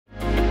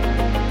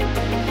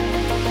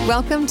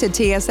Welcome to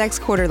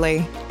TSX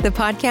Quarterly, the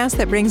podcast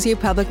that brings you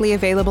publicly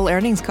available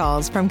earnings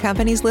calls from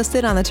companies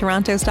listed on the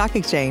Toronto Stock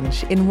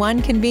Exchange in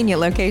one convenient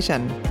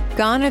location.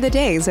 Gone are the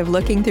days of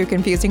looking through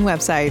confusing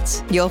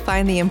websites. You'll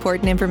find the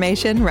important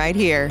information right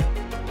here.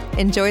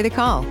 Enjoy the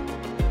call.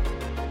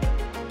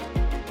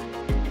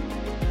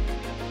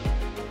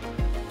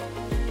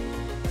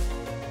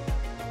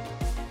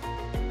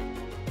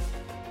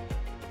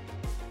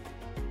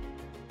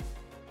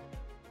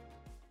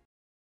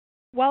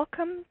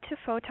 Welcome to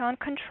Photon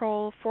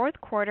Control fourth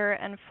quarter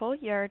and full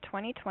year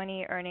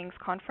 2020 earnings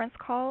conference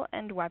call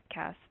and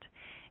webcast.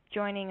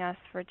 Joining us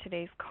for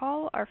today's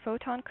call are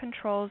Photon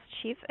Control's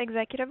Chief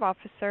Executive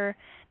Officer,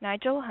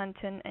 Nigel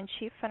Hunton, and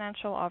Chief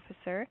Financial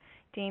Officer,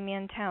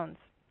 Damian Towns.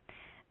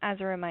 As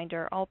a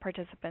reminder, all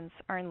participants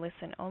are in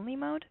listen-only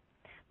mode.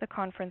 The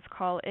conference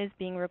call is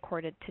being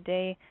recorded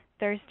today,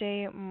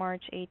 Thursday,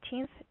 March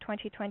 18th,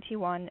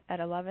 2021 at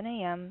 11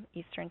 a.m.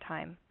 Eastern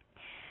Time.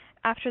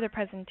 After the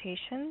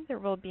presentation, there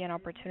will be an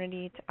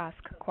opportunity to ask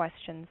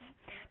questions.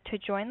 To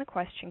join the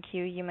question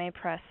queue, you may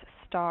press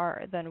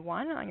star then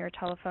 1 on your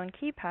telephone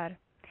keypad.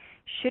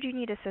 Should you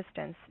need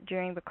assistance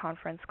during the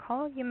conference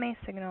call, you may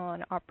signal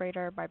an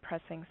operator by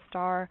pressing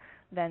star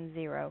then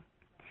 0.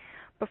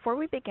 Before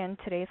we begin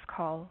today's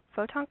call,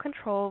 Photon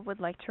Control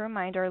would like to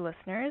remind our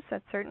listeners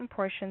that certain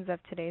portions of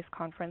today's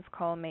conference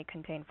call may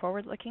contain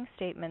forward-looking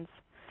statements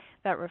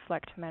that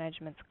reflect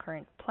management's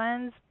current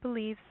plans,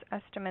 beliefs,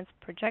 estimates,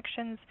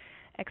 projections,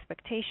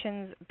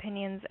 expectations,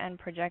 opinions, and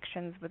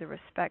projections with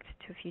respect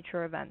to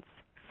future events.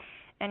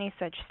 Any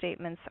such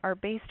statements are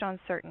based on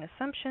certain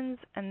assumptions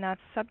and that's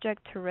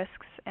subject to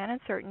risks and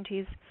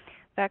uncertainties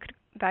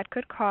that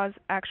could cause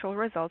actual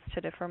results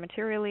to differ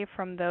materially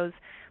from those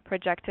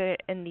projected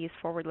in these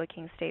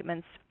forward-looking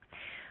statements.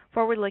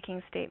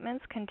 Forward-looking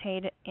statements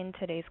contained in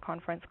today's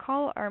conference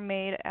call are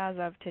made as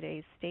of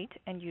today's date,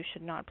 and you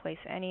should not place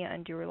any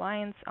undue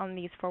reliance on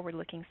these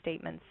forward-looking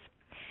statements.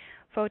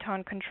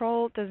 Photon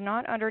Control does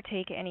not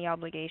undertake any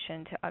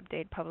obligation to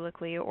update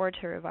publicly or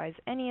to revise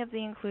any of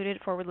the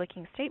included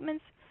forward-looking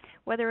statements,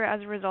 whether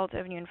as a result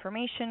of new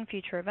information,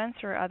 future events,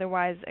 or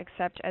otherwise,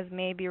 except as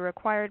may be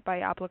required by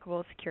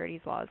applicable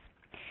securities laws.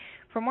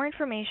 For more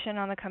information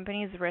on the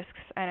company's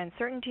risks and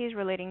uncertainties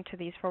relating to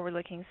these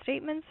forward-looking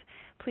statements,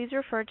 please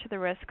refer to the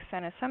risks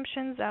and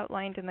assumptions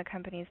outlined in the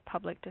company's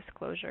public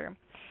disclosure.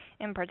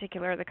 In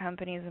particular, the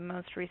company's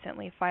most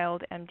recently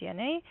filed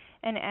MD&A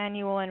and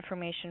annual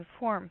information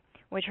form,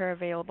 which are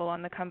available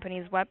on the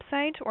company's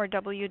website or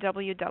www.sedar.com.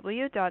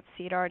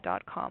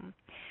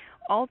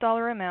 All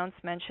dollar amounts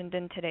mentioned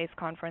in today's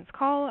conference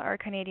call are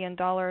Canadian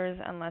dollars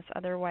unless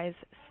otherwise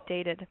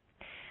stated.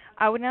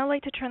 I would now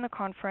like to turn the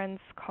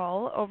conference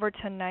call over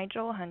to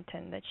Nigel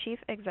Hunton, the Chief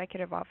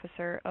Executive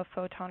Officer of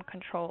Photon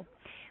Control.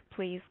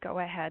 Please go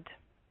ahead.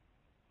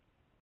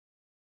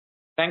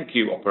 Thank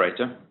you,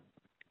 Operator.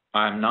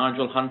 I am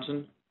Nigel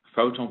Hunton,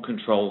 Photon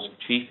Control's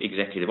Chief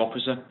Executive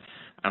Officer,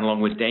 and along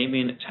with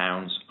Damian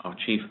Towns, our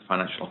Chief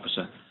Financial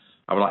Officer,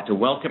 I would like to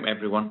welcome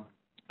everyone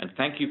and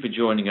thank you for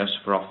joining us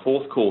for our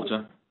fourth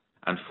quarter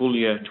and full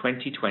year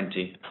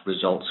 2020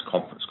 results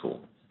conference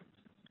call.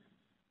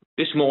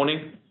 This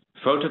morning,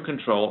 Photon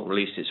Control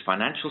released its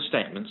financial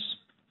statements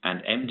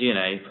and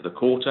MD&A for the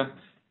quarter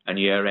and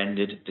year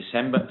ended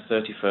December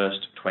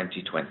 31st,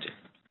 2020.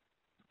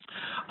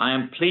 I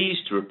am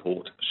pleased to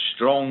report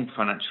strong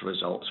financial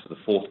results for the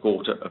fourth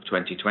quarter of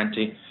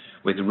 2020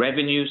 with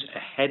revenues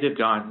ahead of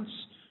guidance,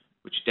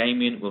 which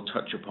Damian will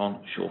touch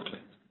upon shortly.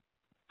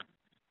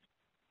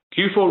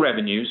 Q4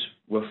 revenues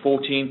were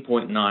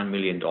 $14.9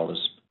 million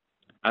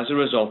as a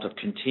result of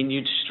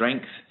continued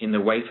strength in the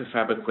wafer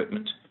fab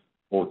equipment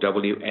or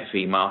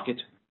WFE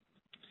market,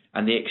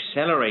 and the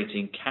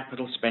accelerating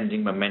capital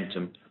spending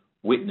momentum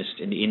witnessed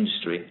in the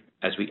industry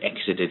as we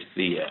exited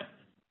the year.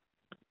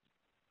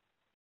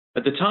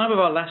 At the time of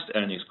our last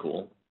earnings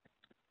call,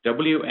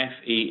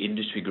 WFE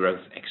industry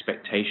growth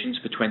expectations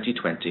for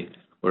 2020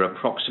 were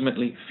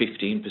approximately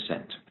 15%.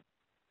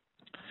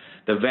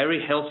 The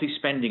very healthy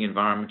spending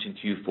environment in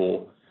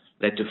Q4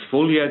 led to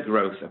full year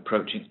growth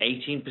approaching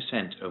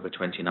 18% over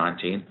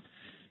 2019,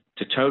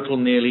 to total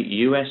nearly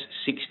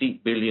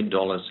 $60 billion,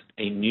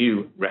 a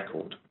new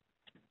record.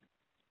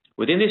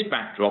 Within this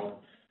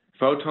backdrop,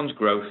 Photon's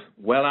growth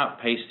well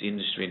outpaced the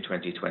industry in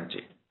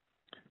 2020.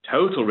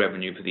 Total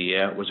revenue for the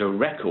year was a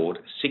record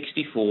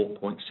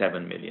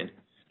 $64.7 million,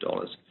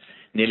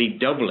 nearly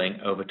doubling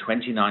over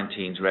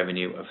 2019's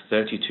revenue of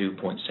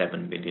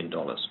 $32.7 million.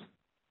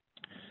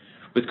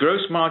 With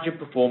gross margin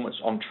performance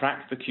on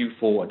track for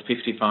Q4 at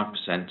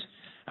 55%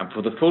 and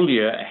for the full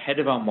year ahead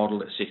of our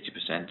model at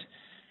 60%,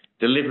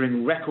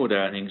 delivering record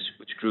earnings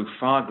which grew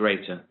far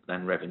greater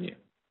than revenue.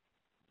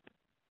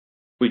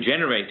 We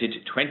generated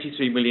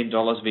 $23 million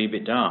of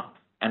EBITDA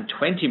and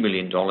 $20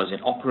 million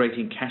in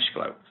operating cash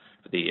flow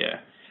for the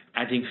year,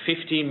 adding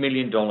 $15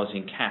 million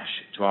in cash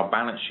to our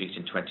balance sheet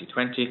in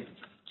 2020,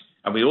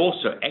 and we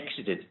also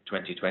exited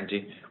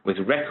 2020 with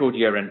record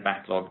year-end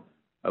backlog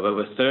of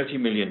over $30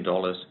 million,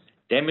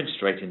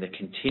 demonstrating the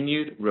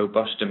continued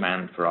robust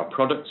demand for our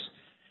products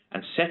and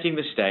and setting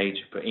the stage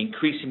for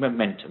increasing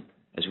momentum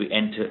as we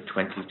enter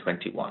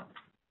 2021.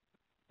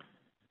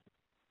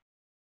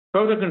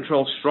 Photon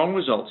Control's strong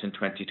results in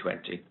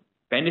 2020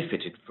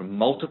 benefited from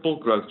multiple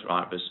growth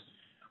drivers,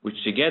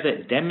 which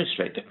together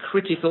demonstrate the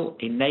critical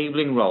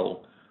enabling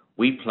role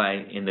we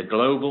play in the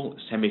global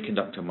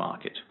semiconductor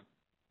market.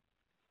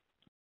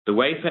 The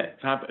wafer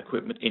fab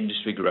equipment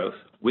industry growth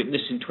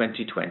witnessed in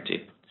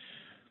 2020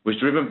 was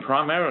driven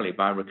primarily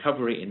by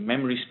recovery in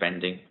memory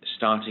spending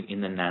starting in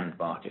the NAND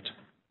market.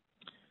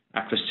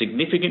 After a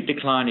significant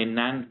decline in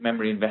NAND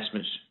memory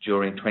investments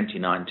during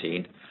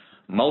 2019,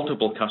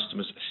 multiple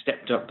customers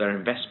stepped up their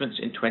investments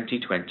in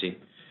 2020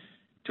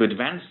 to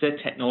advance their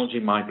technology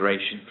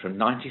migration from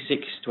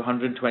 96 to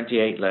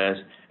 128 layers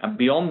and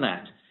beyond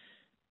that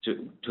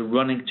to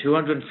running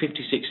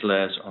 256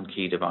 layers on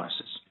key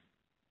devices.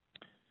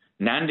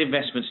 NAND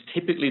investments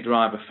typically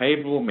drive a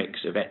favorable mix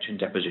of etch and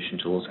deposition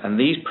tools, and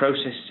these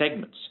process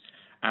segments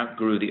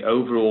outgrew the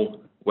overall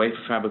wafer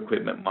fab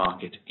equipment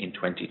market in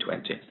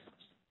 2020.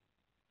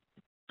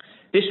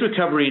 This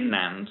recovery in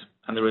NAND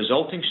and the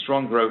resulting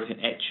strong growth in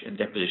etch and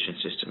deposition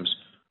systems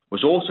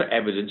was also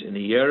evident in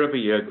the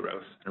year-over-year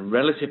growth and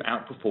relative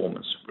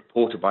outperformance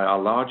reported by our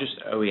largest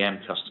OEM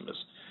customers,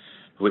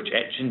 for which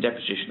etch and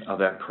deposition are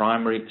their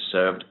primary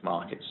served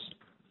markets.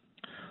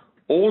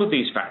 All of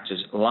these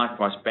factors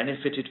likewise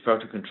benefited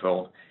Photon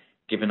Control,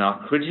 given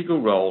our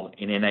critical role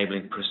in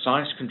enabling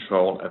precise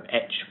control of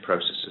etch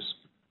processes.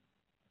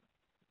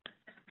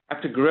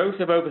 After growth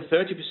of over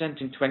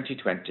 30% in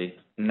 2020,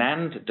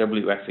 NAND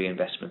WFE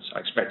investments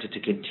are expected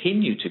to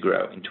continue to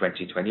grow in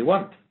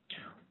 2021,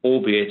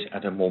 albeit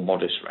at a more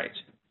modest rate.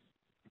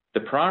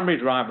 The primary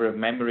driver of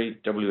memory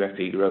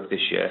WFE growth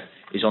this year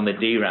is on the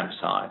DRAM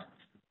side.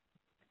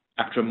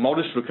 After a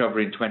modest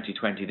recovery in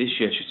 2020, this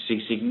year should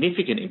see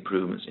significant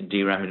improvements in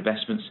DRAM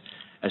investments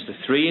as the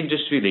three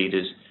industry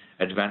leaders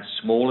advance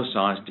smaller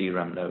sized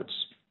DRAM nodes.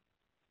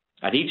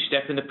 At each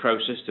step in the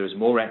process, there is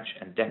more etch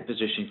and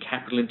deposition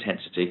capital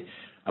intensity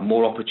and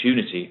more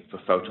opportunity for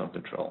Photon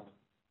Control.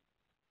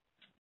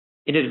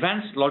 In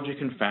advanced logic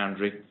and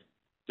foundry,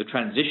 the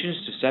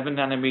transitions to 7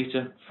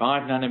 nanometer,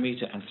 5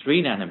 nanometer, and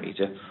 3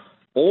 nanometer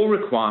all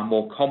require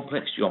more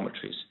complex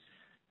geometries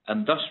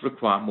and thus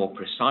require more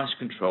precise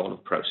control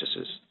of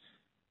processes.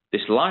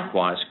 This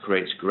likewise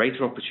creates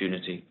greater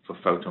opportunity for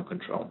Photon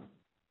Control.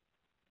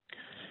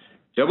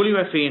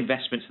 WFE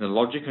investments in the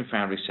logic and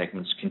foundry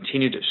segments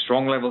continued at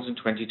strong levels in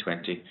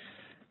 2020,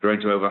 growing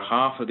to over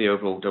half of the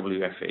overall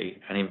WFE,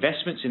 and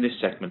investments in this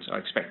segment are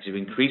expected to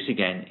increase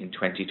again in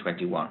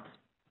 2021.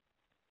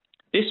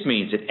 This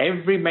means that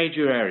every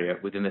major area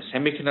within the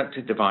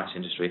semiconductor device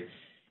industry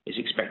is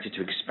expected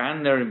to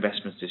expand their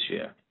investments this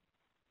year.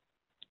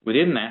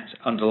 Within that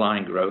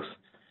underlying growth,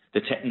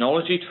 the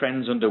technology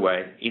trends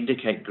underway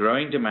indicate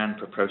growing demand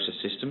for process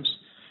systems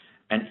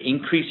and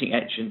increasing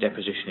etch and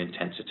deposition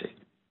intensity.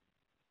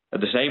 At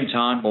the same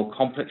time, more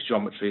complex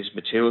geometries,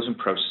 materials, and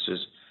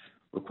processes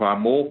require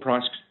more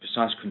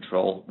precise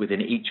control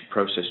within each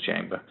process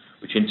chamber,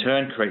 which in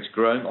turn creates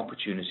growing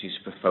opportunities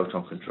for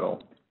Photon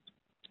Control.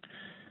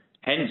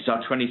 Hence,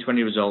 our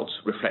 2020 results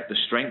reflect the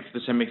strength of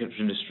the semiconductor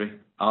industry,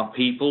 our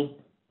people,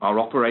 our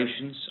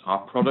operations, our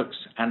products,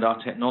 and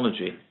our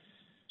technology,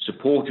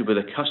 supported with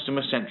a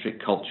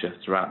customer-centric culture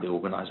throughout the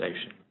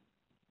organization.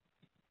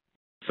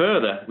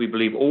 Further, we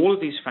believe all of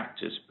these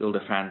factors build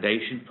a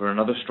foundation for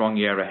another strong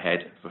year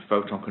ahead for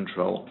Photon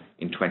Control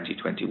in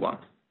 2021.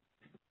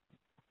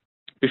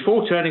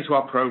 Before turning to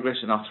our progress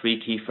in our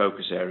three key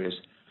focus areas,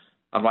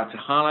 I'd like to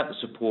highlight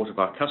the support of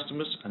our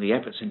customers and the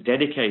efforts and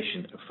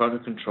dedication of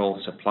Photon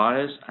Control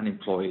suppliers and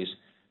employees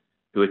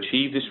who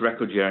achieved this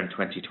record year in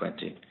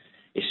 2020,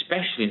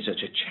 especially in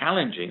such a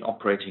challenging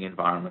operating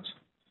environment.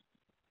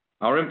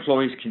 Our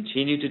employees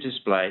continue to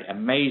display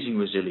amazing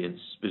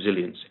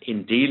resilience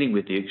in dealing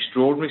with the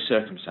extraordinary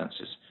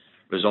circumstances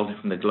resulting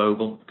from the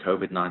global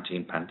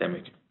COVID-19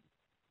 pandemic.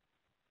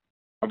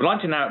 I would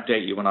like to now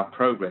update you on our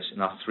progress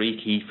in our three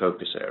key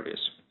focus areas.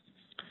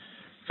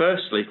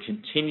 Firstly,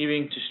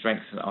 continuing to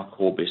strengthen our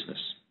core business.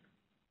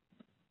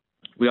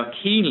 We are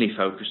keenly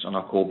focused on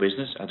our core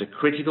business as a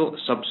critical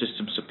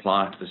subsystem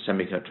supplier to the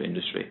semiconductor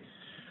industry,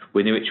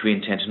 within which we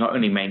intend to not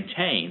only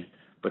maintain,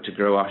 but to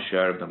grow our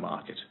share of the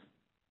market.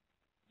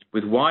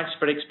 With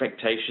widespread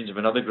expectations of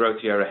another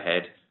growth year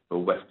ahead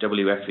for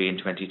WFE in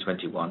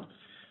 2021,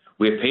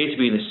 we appear to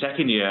be in the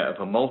second year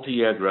of a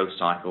multi-year growth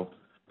cycle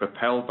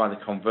propelled by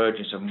the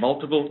convergence of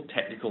multiple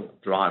technical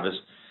drivers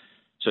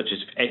such as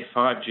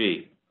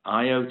 5G,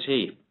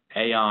 IoT,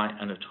 AI,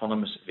 and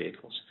autonomous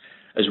vehicles,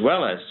 as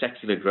well as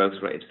secular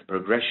growth rates, the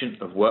progression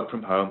of work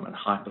from home and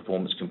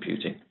high-performance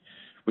computing,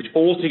 which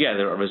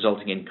altogether are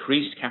resulting in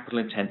increased capital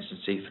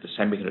intensity for the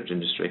semiconductor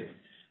industry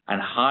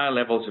and higher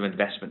levels of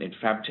investment in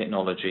fab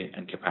technology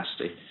and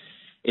capacity.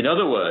 In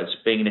other words,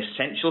 being an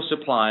essential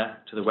supplier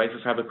to the wafer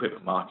fab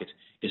equipment market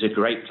is a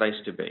great place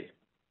to be.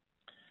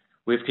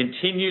 We've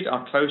continued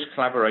our close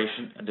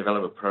collaboration and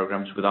development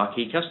programs with our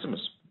key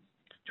customers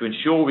to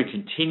ensure we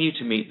continue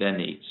to meet their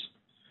needs.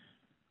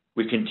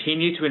 We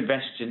continue to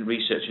invest in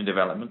research and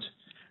development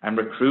and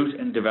recruit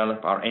and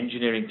develop our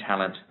engineering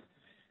talent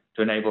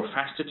to enable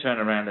faster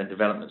turnaround and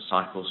development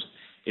cycles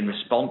in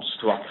response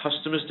to our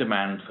customers'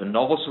 demand for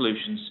novel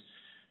solutions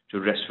to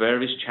address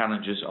various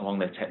challenges along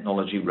their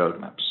technology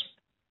roadmaps.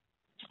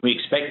 We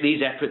expect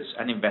these efforts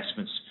and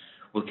investments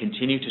will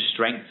continue to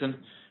strengthen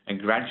and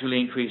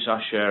gradually increase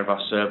our share of our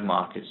served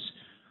markets,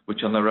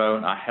 which on their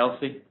own are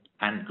healthy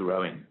and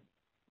growing.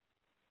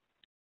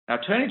 Now,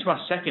 turning to our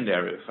second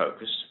area of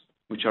focus,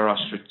 which are our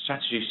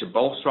strategies to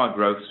bolster our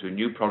growth through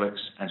new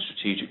products and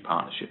strategic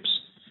partnerships.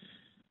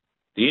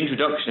 The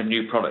introduction of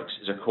new products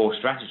is a core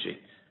strategy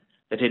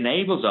that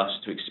enables us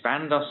to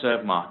expand our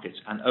served markets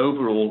and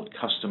overall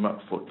customer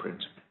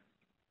footprint.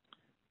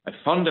 A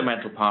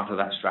fundamental part of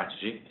that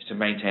strategy is to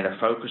maintain a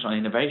focus on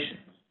innovation.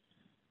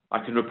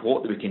 I can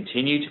report that we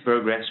continue to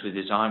progress with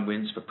design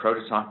wins for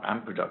prototype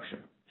and production.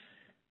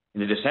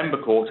 In the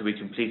December quarter, we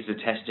completed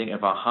the testing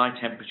of our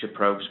high-temperature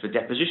probes for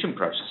deposition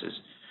processes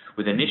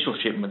with initial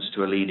shipments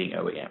to a leading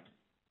OEM.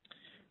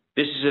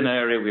 This is an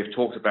area we have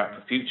talked about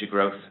for future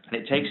growth, and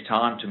it takes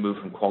time to move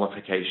from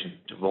qualification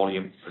to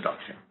volume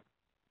production.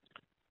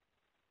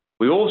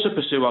 We also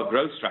pursue our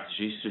growth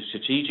strategies through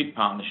strategic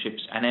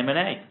partnerships and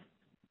M&A.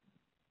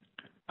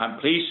 I'm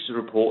pleased to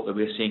report that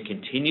we are seeing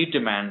continued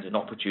demand and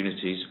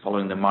opportunities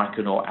following the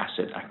Micronor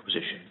asset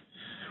acquisition,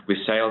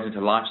 with sales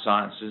into life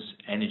sciences,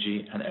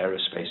 energy, and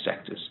aerospace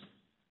sectors.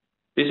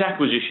 This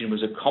acquisition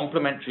was a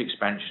complementary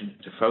expansion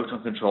to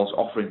Photon Control's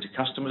offering to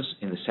customers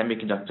in the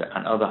semiconductor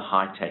and other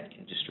high-tech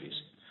industries.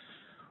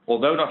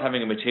 Although not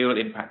having a material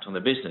impact on the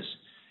business,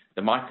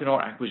 the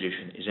Micronor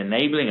acquisition is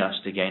enabling us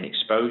to gain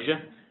exposure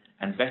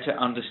and better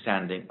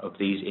understanding of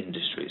these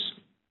industries.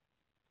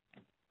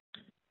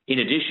 In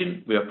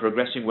addition, we are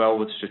progressing well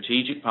with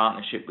strategic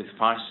partnership with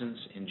Phisons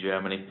in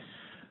Germany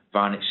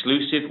via an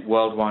exclusive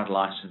worldwide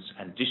license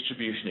and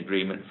distribution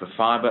agreement for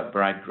fiber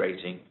Bragg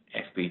grating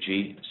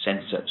FPG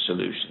sensor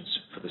solutions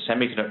for the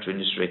semiconductor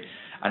industry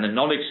and a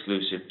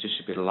non-exclusive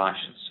distributor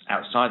license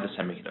outside the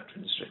semiconductor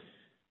industry.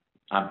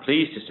 I'm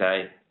pleased to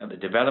say that the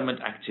development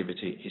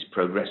activity is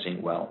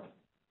progressing well.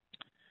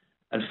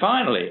 And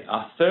finally,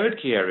 our third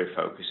key area of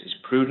focus is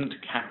prudent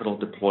capital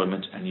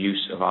deployment and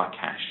use of our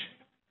cash.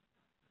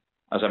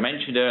 As I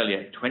mentioned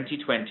earlier,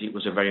 2020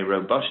 was a very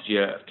robust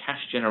year of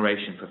cash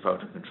generation for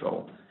Photon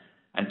Control,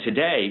 and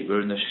today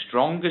we're in the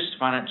strongest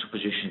financial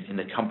position in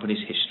the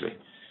company's history,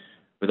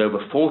 with over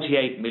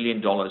 $48 million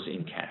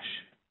in cash.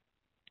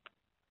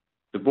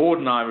 The board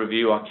and I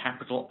review our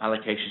capital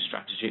allocation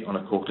strategy on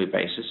a quarterly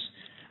basis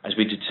as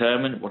we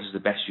determine what is the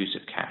best use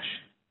of cash.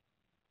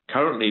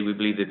 Currently, we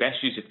believe the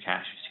best use of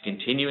cash is to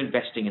continue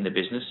investing in the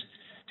business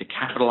to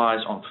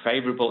capitalize on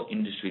favorable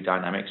industry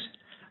dynamics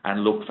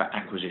and look for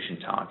acquisition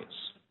targets.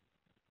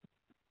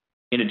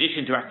 In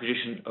addition to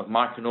acquisition of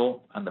Micronor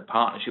and the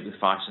partnership with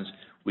Phisons,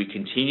 we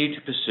continue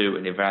to pursue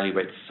and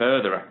evaluate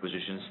further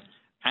acquisitions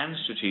and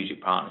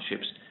strategic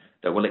partnerships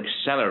that will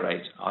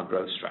accelerate our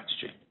growth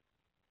strategy.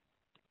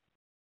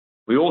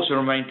 We also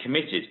remain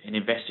committed in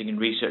investing in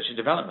research and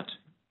development,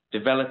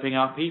 developing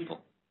our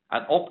people,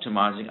 and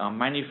optimizing our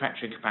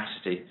manufacturing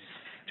capacity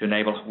to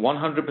enable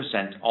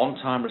 100%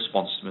 on-time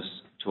responsiveness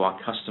to our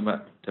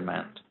customer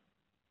demand.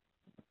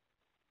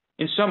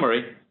 In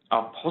summary,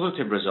 our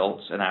positive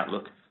results and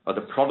outlook are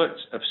the product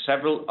of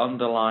several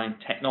underlying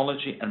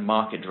technology and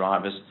market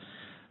drivers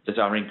that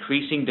are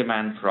increasing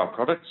demand for our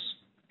products.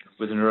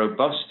 Within a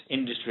robust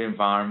industry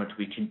environment,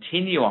 we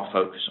continue our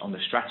focus on the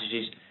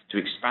strategies to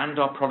expand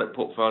our product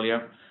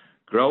portfolio,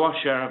 grow our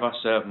share of our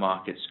served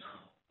markets,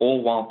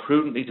 all while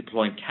prudently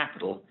deploying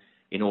capital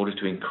in order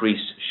to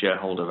increase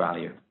shareholder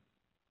value.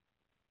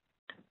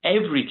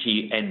 Every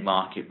key end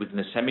market within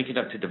the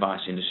semiconductor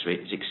device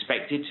industry is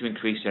expected to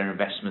increase their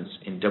investments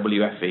in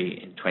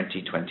WFE in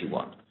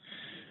 2021,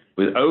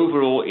 with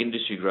overall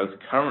industry growth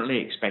currently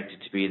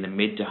expected to be in the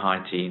mid to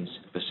high teens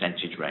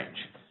 % range.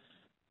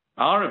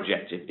 Our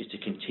objective is to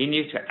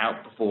continue to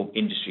outperform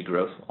industry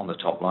growth on the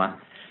top line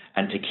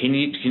and to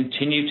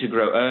continue to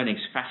grow earnings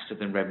faster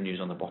than revenues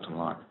on the bottom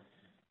line.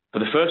 For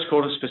the first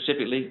quarter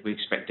specifically, we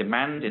expect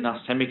demand in our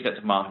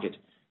semiconductor market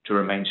to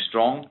remain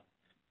strong,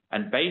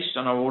 and based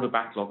on our order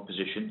backlog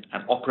position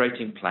and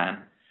operating plan,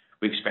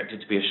 we expect it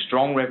to be a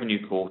strong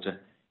revenue quarter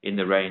in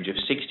the range of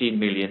 $16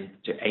 million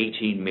to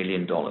 $18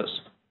 million.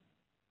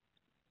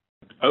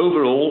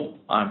 Overall,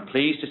 I'm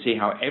pleased to see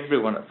how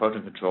everyone at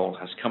Photon Control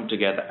has come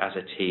together as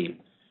a team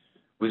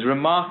with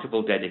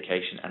remarkable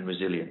dedication and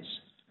resilience,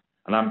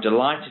 and I'm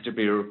delighted to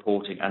be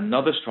reporting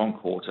another strong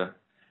quarter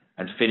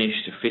and finish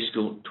to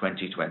fiscal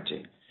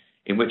 2020,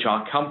 in which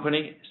our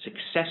company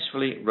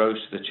successfully rose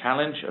to the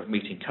challenge of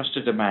meeting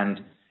customer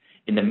demand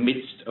in the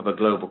midst of a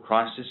global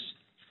crisis.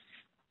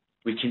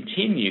 We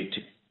continue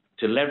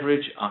to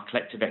leverage our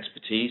collective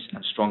expertise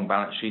and strong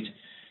balance sheet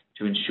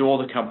to ensure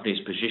the company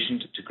is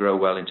positioned to grow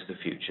well into the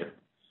future.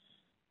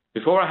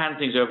 Before I hand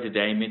things over to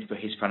Damien for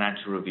his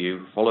financial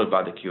review, followed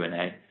by the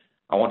Q&A,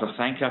 I want to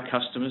thank our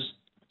customers,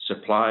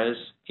 suppliers,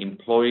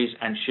 employees,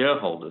 and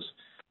shareholders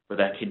for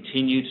their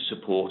continued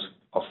support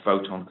of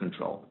Photon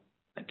Control.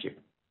 Thank you.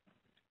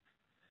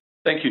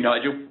 Thank you,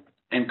 Nigel,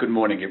 and good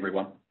morning,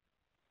 everyone.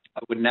 I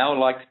would now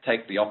like to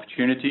take the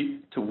opportunity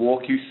to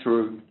walk you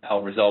through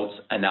our results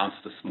announced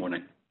this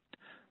morning.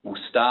 We'll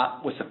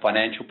start with the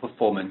financial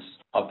performance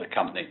of the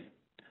company.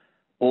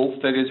 All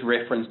figures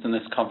referenced in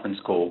this conference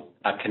call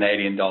are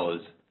Canadian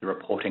dollars, the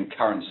reporting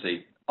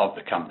currency of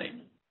the company.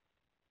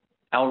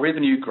 Our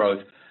revenue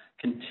growth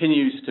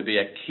continues to be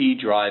a key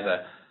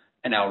driver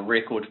in our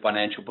record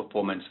financial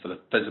performance for the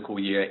physical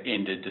year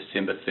ended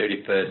December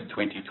 31st,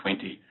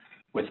 2020,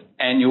 with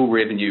annual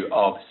revenue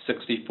of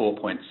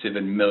 64.7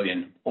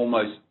 million,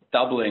 almost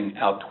doubling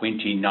our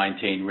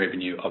 2019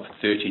 revenue of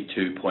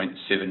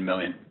 32.7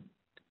 million.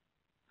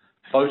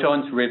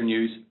 Photon's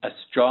revenues are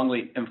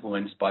strongly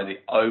influenced by the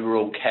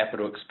overall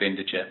capital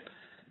expenditure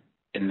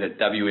in the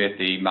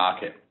WFE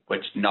market,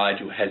 which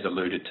Nigel has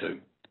alluded to.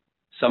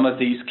 Some of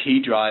these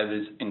key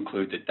drivers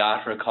include the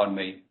data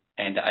economy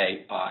and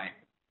AI.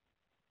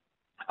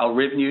 Our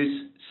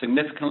revenues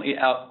significantly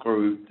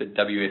outgrew the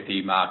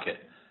WFE market,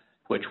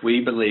 which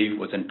we believe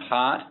was in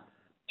part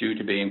due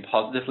to being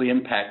positively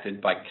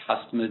impacted by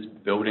customers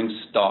building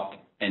stock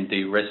and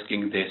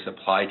de-risking their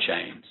supply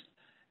chains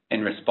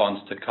in response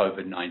to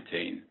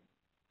COVID-19,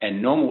 and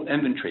normal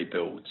inventory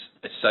builds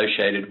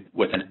associated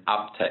with an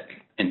uptick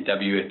in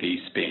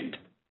WFE spend.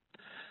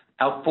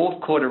 Our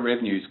fourth quarter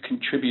revenues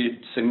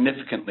contributed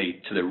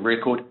significantly to the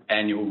record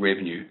annual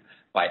revenue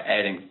by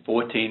adding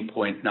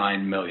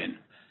 14.9 million,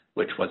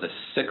 which was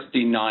a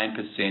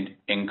 69%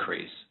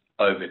 increase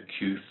over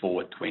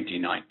Q4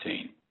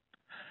 2019.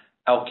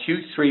 Our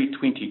Q3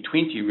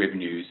 2020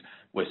 revenues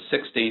were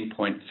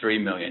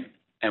 16.3 million,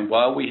 and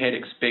while we had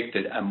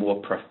expected a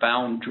more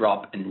profound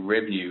drop in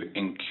revenue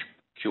in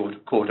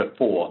quarter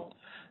four,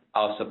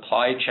 our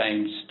supply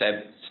chain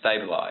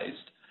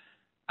stabilized.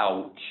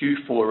 Our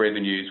Q4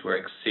 revenues were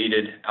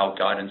exceeded our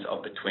guidance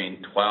of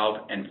between 12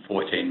 and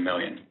 14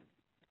 million.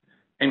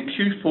 In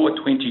Q4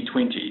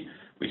 2020,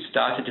 we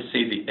started to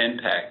see the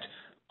impact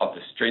of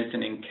the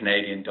strengthening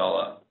Canadian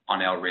dollar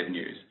on our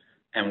revenues,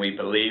 and we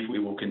believe we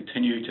will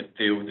continue to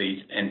feel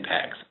these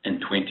impacts in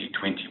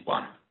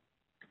 2021.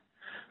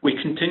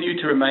 We continue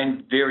to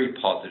remain very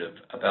positive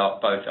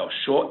about both our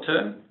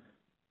short-term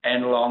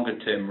and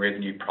longer-term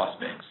revenue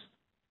prospects.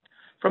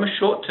 From a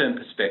short-term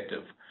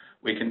perspective,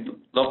 we can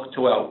look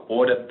to our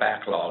order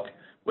backlog,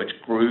 which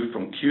grew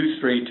from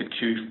Q3 to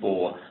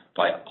Q4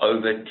 by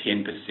over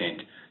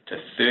 10% to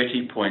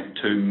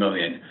 30.2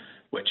 million,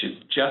 which is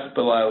just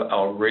below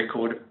our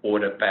record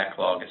order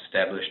backlog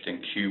established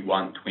in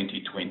Q1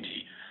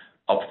 2020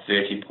 of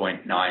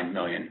 30.9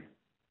 million.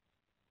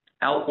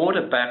 Our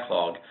order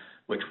backlog,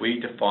 which we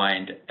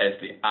defined as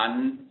the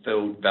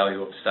unfilled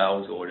value of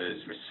sales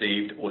orders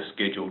received or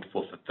scheduled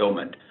for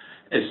fulfillment,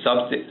 is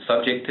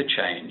subject to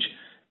change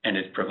and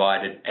is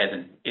provided as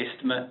an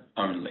estimate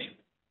only.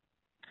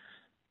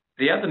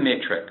 The other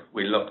metric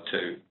we look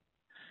to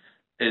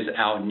is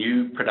our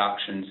new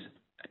production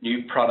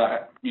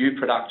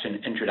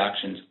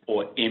introductions,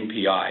 or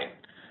NPI,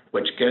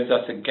 which gives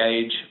us a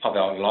gauge of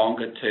our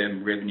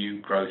longer-term revenue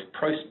growth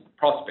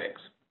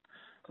prospects.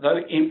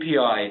 Although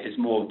NPI is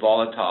more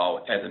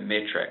volatile as a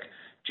metric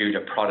due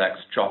to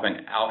products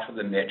dropping out of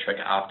the metric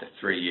after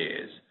 3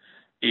 years,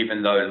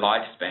 even though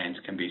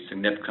lifespans can be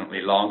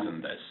significantly longer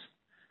than this,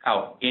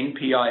 our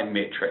NPI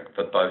metric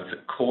for both the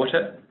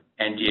quarter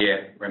and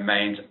year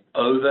remains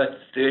over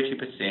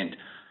 30%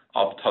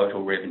 of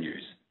total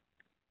revenues.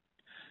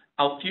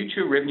 Our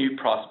future revenue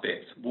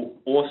prospects will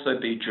also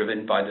be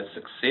driven by the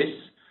success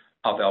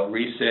of our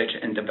research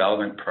and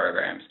development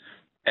programs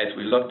as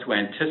we look to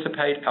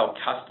anticipate our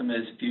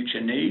customers'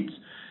 future needs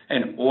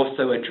and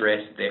also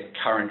address their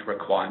current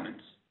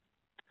requirements.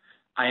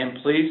 I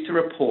am pleased to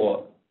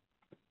report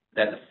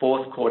that the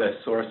fourth quarter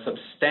saw a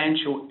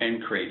substantial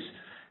increase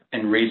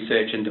in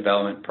research and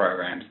development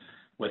programs,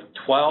 with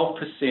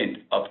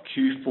 12% of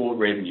Q4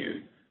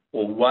 revenue,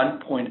 or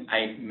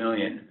 1.8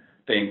 million,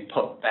 being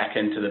put back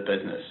into the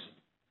business.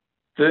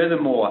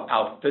 Furthermore,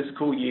 our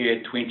fiscal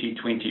year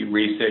 2020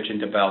 research and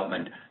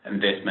development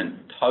investment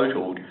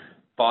totaled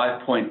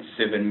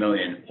 5.7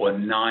 million, or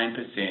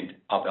 9%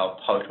 of our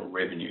total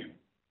revenue.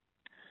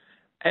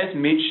 As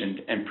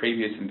mentioned in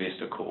previous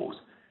investor calls,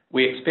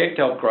 we expect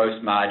our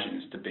gross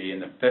margins to be in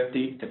the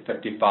 50 to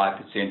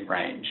 55%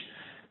 range,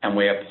 and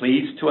we are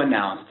pleased to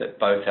announce that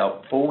both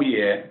our full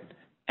year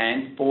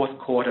and fourth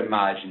quarter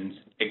margins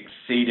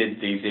exceeded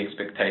these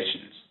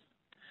expectations.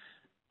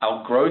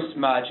 Our gross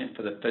margin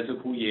for the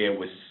physical year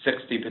was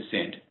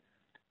 60%,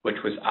 which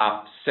was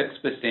up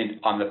 6%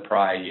 on the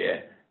prior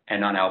year,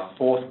 and on our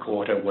fourth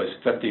quarter was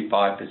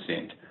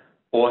 55%,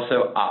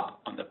 also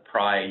up on the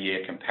prior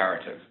year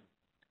comparative.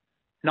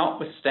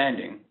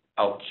 Notwithstanding,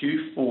 our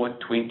Q4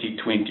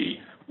 2020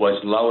 was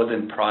lower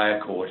than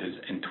prior quarters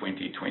in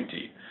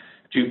 2020,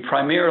 due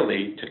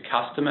primarily to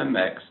customer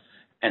mix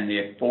and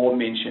the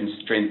aforementioned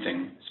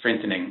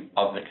strengthening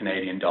of the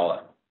Canadian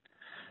dollar.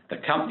 The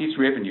company's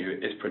revenue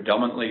is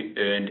predominantly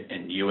earned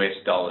in US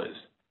dollars,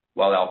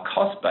 while our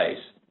cost base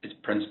is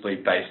principally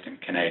based in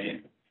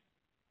Canadian.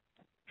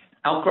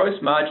 Our gross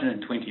margin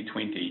in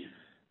 2020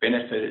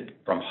 benefited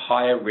from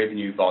higher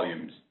revenue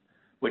volumes,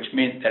 which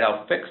meant that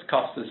our fixed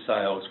cost of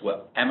sales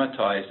were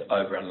amortized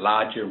over a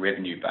larger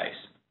revenue base.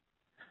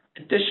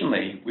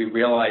 Additionally, we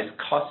realized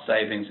cost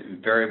savings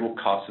in variable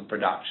costs of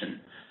production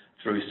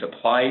through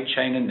supply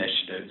chain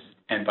initiatives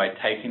and by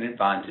taking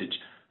advantage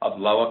of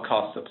lower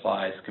cost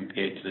suppliers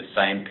compared to the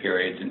same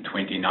periods in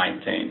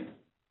 2019.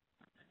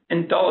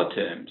 In dollar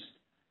terms,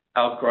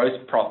 our gross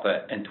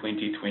profit in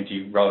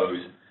 2020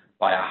 rose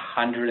by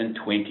 120%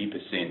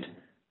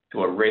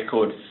 to a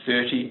record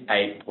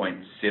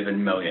 $38.7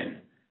 million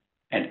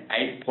and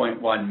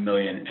 $8.1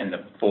 million in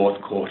the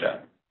fourth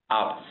quarter,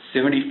 up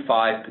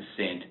 75%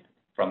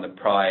 from the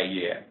prior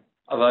year,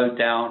 although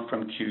down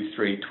from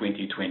Q3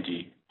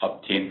 2020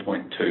 of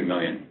 $10.2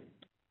 million.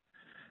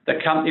 The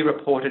company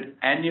reported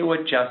annual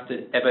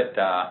adjusted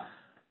EBITDA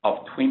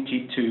of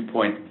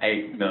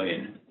 $22.8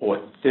 million,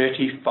 or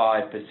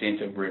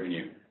 35% of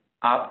revenue,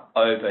 up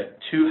over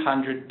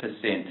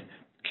 200%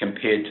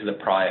 compared to the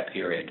prior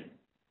period.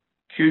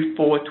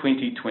 Q4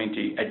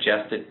 2020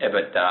 adjusted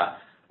EBITDA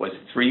was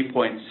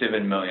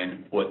 $3.7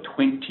 million, or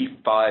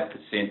 25%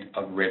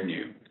 of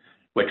revenue,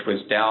 which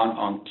was down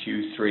on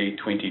Q3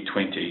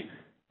 2020,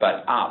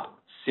 but up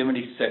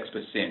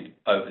 76%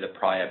 over the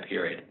prior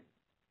period.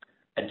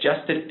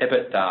 Adjusted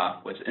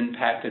EBITDA was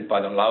impacted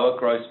by the lower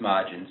gross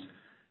margins,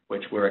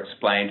 which were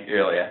explained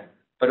earlier,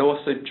 but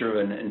also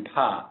driven in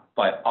part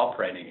by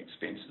operating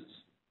expenses.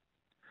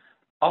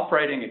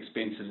 Operating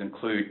expenses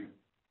include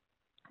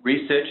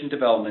research and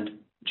development,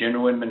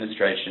 general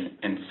administration,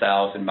 and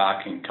sales and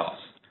marketing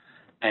costs,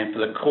 and for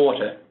the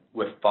quarter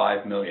were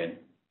 $5 million,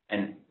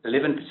 an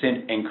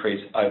 11%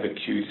 increase over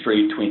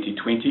Q3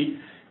 2020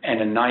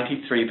 and a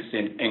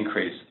 93%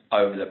 increase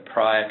over the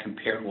prior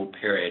comparable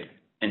period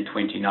in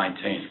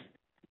 2019.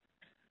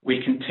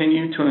 We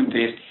continue to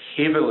invest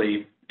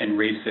heavily in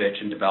research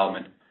and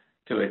development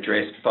to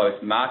address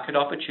both market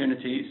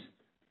opportunities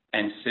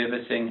and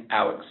servicing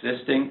our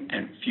existing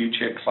and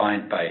future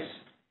client base.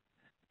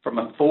 From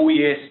a full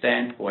year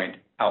standpoint,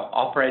 our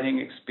operating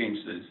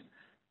expenses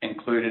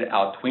included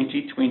our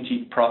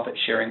 2020 profit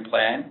sharing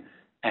plan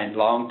and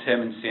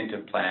long-term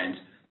incentive plans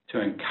to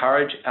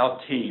encourage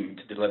our team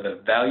to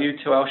deliver value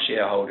to our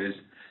shareholders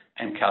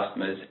and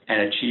customers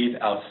and achieve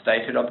our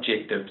stated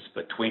objectives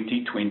for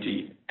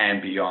 2020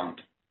 and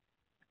beyond.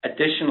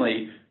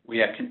 Additionally,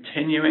 we are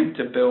continuing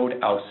to build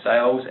our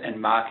sales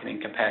and marketing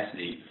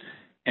capacity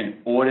in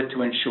order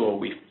to ensure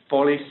we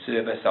fully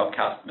service our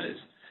customers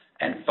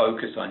and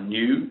focus on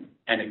new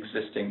and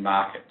existing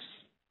markets.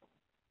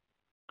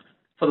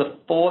 For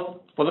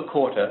the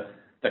quarter,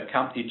 the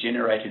company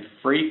generated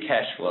free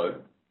cash flow,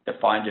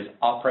 defined as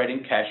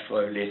operating cash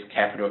flow less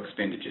capital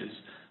expenditures,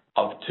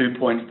 of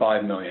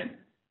 $2.5 million,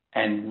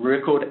 and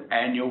record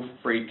annual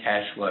free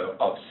cash flow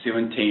of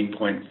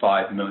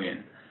 $17.5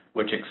 million,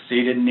 which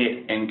exceeded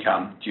net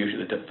income due to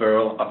the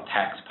deferral of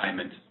tax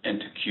payments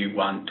into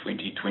Q1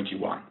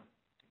 2021.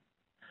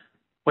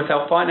 With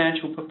our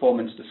financial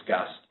performance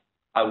discussed,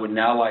 I would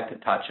now like to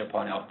touch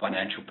upon our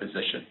financial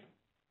position.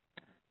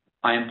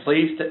 I am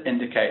pleased to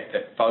indicate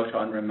that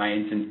Photon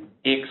remains in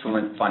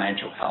excellent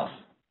financial health.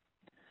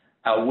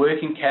 Our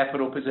working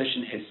capital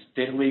position has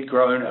steadily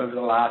grown over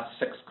the last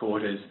 6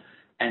 quarters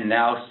and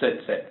now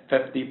sits at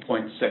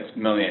 $50.6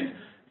 million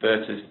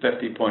versus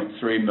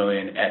 $50.3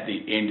 million at the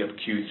end of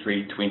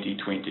Q3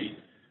 2020,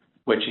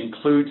 which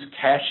includes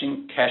cash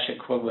and cash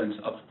equivalents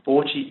of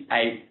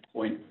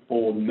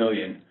 $48.4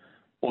 million,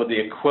 or the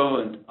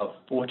equivalent of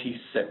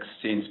 46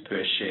 cents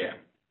per share.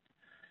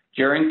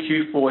 During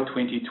Q4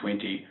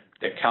 2020,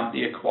 the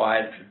company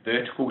acquired a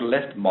vertical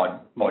lift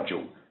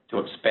module to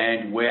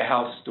expand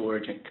warehouse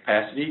storage and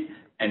capacity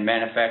and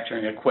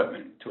manufacturing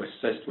equipment to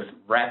assist with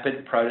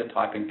rapid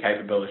prototyping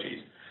capabilities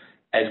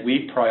as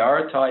we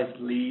prioritize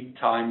lead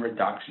time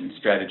reduction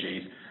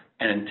strategies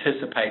and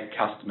anticipate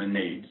customer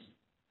needs.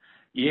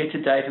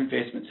 Year-to-date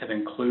investments have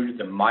included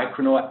the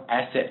Micronaut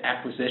asset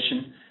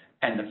acquisition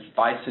and the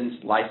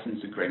Phisens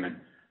license agreement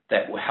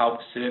that will help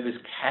serve as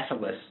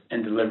catalysts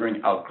in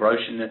delivering our growth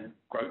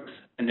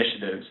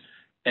initiatives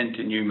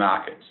into new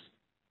markets.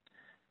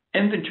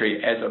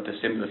 Inventory as of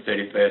December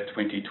 31st,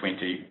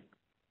 2020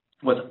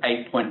 was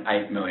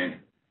 $8.8 million,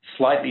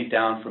 slightly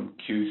down from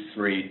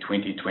Q3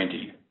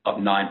 2020 of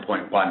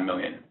 $9.1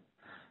 million.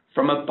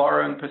 From a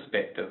borrowing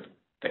perspective,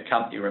 the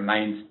company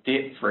remains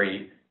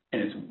debt-free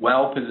and is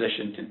well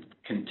positioned to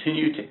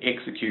continue to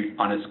execute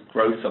on its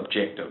growth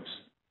objectives.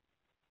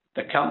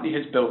 The company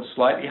has built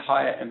slightly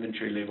higher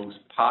inventory levels,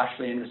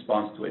 partially in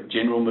response to a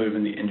general move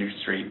in the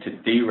industry to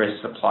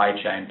de-risk supply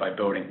chain by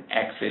building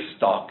excess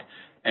stock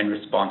in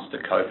response to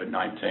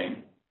COVID-19.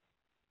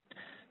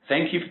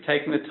 Thank you for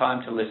taking the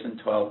time to listen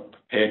to our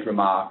prepared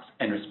remarks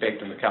in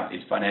respect of the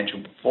company's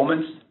financial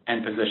performance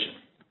and position.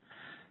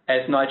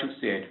 As Nigel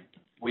said,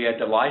 we are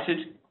delighted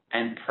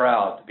and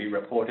proud to be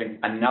reporting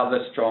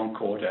another strong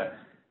quarter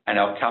and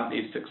our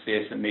company's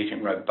success in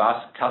meeting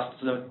robust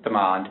customer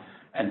demand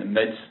in the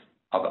midst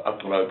of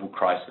a global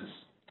crisis.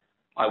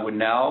 I would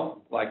now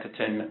like to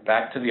turn it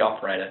back to the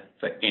operator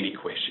for any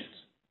questions.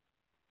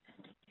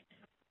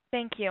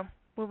 Thank you.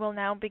 We will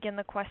now begin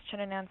the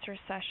question and answer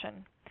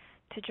session.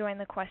 To join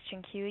the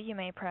question queue, you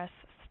may press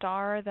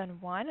star then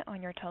 1 on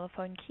your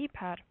telephone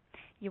keypad.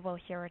 You will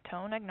hear a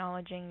tone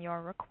acknowledging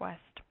your request.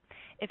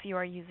 If you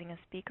are using a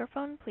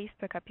speakerphone, please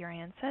pick up your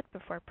handset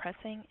before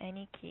pressing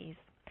any keys.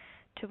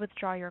 To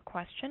withdraw your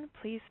question,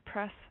 please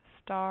press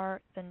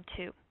star then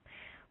 2.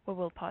 We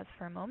will pause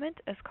for a moment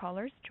as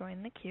callers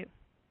join the queue.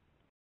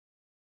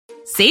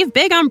 Save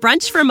big on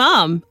brunch for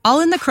mom,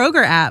 all in the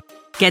Kroger app.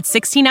 Get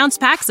 16-ounce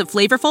packs of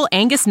flavorful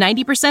Angus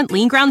 90%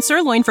 lean ground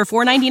sirloin for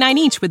 $4.99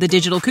 each with a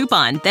digital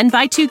coupon. Then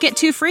buy 2, get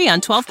 2 free on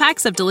 12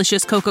 packs of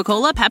delicious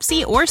Coca-Cola,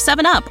 Pepsi, or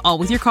 7-Up, all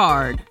with your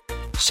card.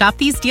 Shop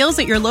these deals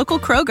at your local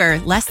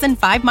Kroger, less than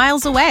 5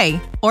 miles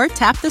away. Or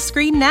tap the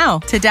screen now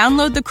to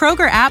download the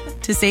Kroger app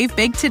to save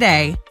big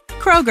today.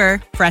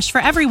 Kroger, fresh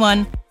for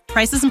everyone.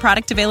 Prices and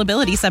product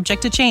availability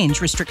subject to change.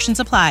 Restrictions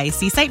apply.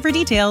 See site for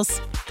details.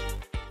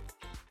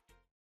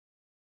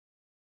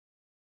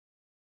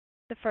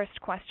 The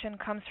first question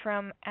comes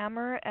from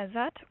Amr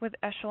Ezzat with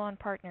Echelon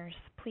Partners.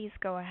 Please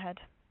go ahead.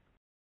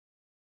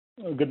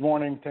 Good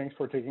morning. Thanks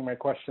for taking my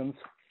questions.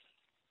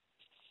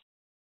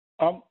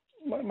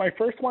 My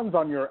first one's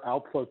on your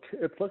outlook.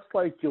 It looks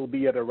like you'll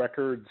be at a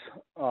record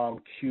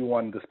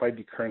Q1 despite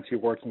the currency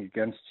working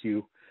against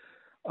you.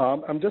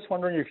 I'm just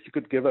wondering if you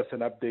could give us an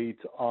update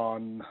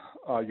on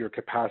your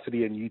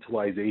capacity and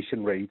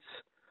utilization rates.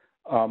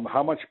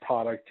 How much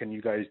product can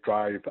you guys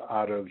drive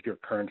out of your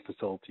current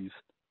facilities?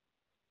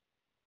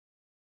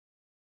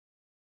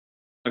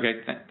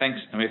 Okay, thanks,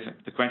 Amir, for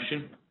the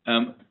question.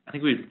 I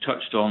think we've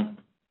touched on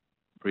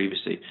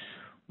previously.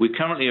 We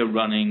currently are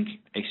running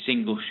a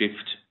single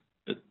shift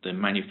at the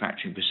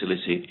manufacturing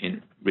facility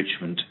in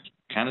Richmond,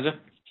 Canada.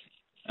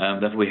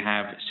 That we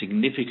have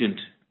significant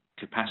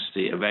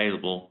capacity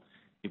available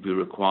if we're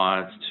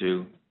required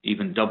to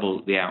even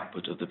double the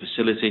output of the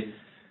facility,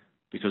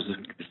 because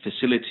the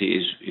facility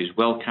is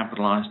well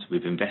capitalized.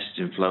 We've invested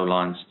in flow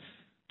lines,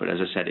 but as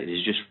I said, it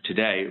is just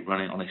today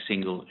running on a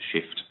single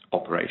shift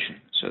operation.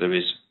 So there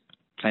is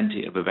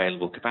plenty of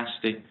available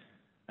capacity,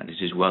 and it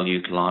is well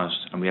utilized,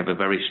 and we have a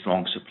very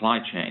strong supply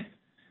chain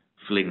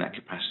filling that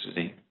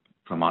capacity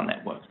from our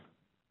network.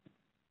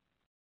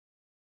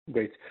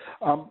 Great.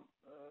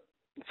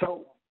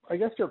 So I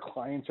guess your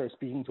clients are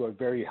speaking to a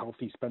very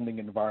healthy spending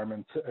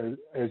environment,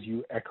 as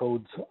you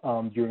echoed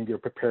during your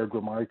prepared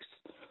remarks.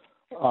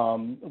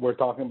 We're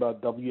talking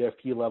about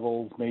WFE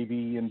levels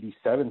maybe in the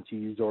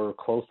 70s or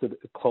close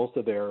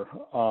to there.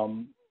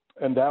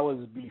 And that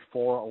was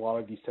before a lot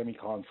of these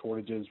semicon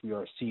shortages we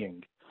are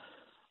seeing.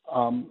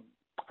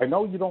 I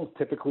know you don't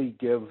typically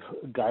give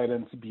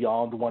guidance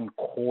beyond one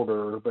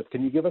quarter, but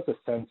can you give us a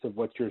sense of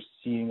what you're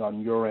seeing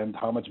on your end?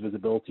 How much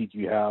visibility do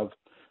you have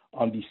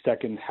on the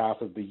second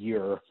half of the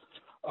year?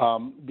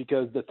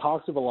 Because the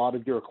talks of a lot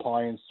of your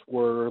clients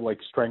were like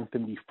strength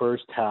in the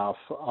first half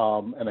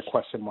and a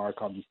question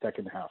mark on the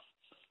second half.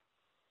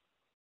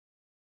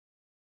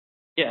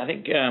 Yeah, I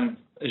think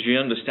as you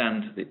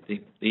understand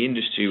the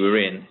industry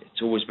we're in,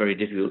 it's always very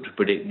difficult to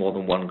predict more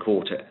than one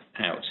quarter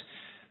out.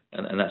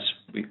 And that's,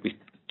 we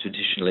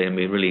traditionally, and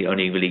we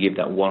really give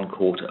that one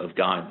quarter of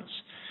guidance.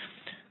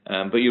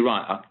 But you're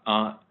right,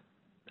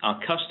 our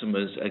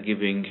customers are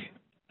giving,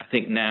 I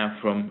think now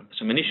from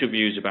some initial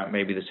views about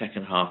maybe the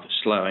second half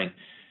slowing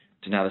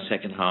to now the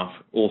second half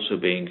also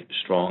being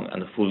strong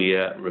and the full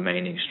year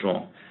remaining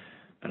strong.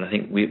 And I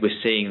think we're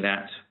seeing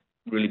that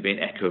really being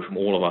echoed from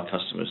all of our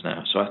customers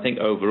now. So I think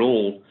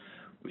overall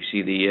we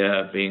see the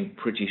year being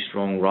pretty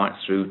strong right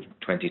through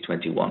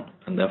 2021,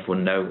 and therefore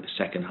no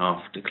second half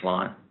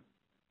decline.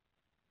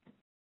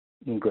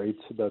 Great.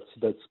 That's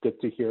good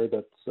to hear.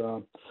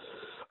 That's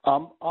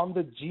on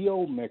the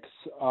geo mix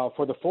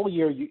for the full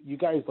year. You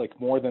guys like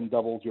more than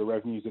doubled your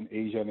revenues in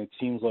Asia, and it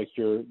seems like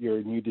your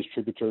new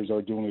distributors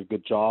are doing a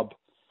good job.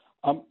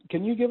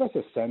 Can you give us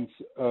a sense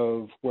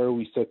of where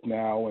we sit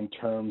now in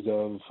terms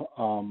of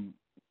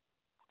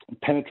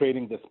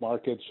penetrating this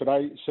market? Should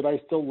I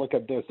still look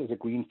at this as a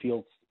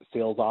greenfield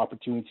sales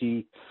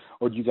opportunity,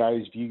 or do you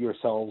guys view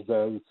yourselves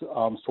as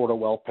sort of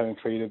well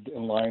penetrated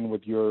in line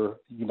with your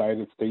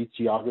United States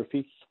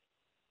geography?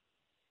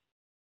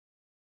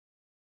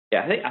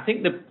 Yeah, I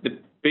think the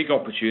big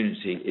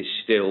opportunity is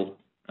still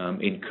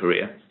in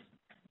Korea.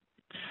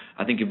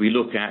 I think if we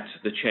look at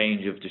the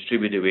change of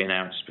distributor we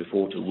announced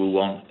before to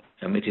Woowon,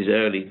 it is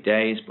early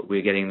days, but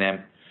we're getting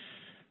them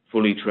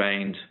fully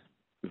trained.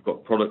 We've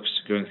got products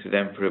going through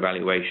them for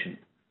evaluation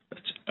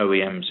at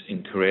OEMs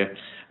in Korea.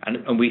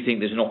 And we think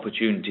there's an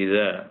opportunity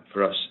there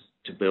for us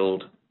to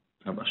build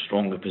a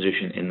stronger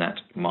position in that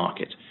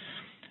market.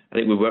 I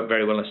think we were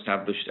very well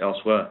established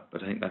elsewhere,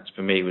 but I think that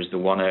for me was the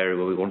one area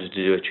where we wanted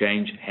to do a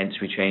change, hence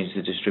we changed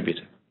the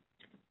distributor.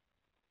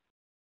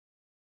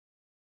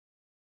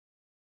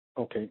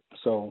 Okay,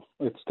 so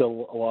it's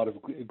still a lot of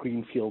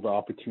greenfield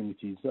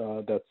opportunities.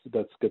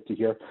 That's good to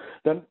hear.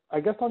 Then I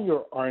guess on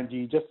your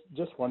R&D,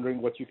 just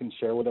wondering what you can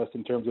share with us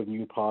in terms of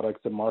new products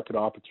and market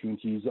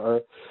opportunities.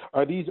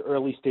 Are these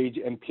early stage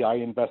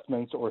NPI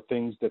investments or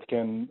things that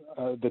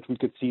we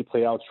could see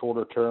play out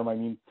shorter term? I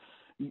mean,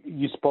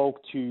 You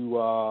spoke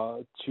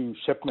to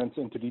shipments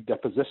into the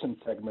deposition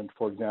segment,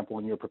 for example,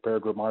 in your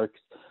prepared remarks.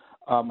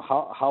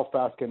 How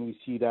fast can we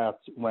see that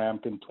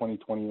ramp in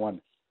 2021?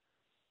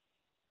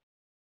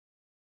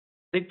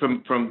 I think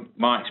from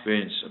my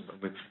experience,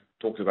 we've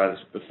talked about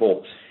this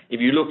before,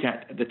 if you look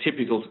at the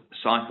typical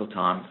cycle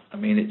time, I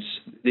mean,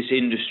 this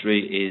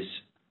industry is,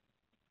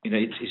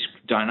 it's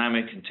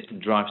dynamic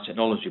and drives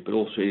technology, but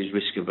also is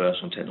risk averse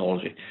on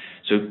technology.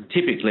 So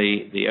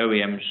typically, the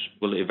OEMs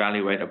will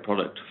evaluate a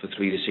product for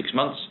 3 to 6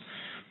 months.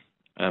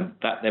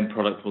 That then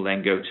product will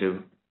then go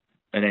to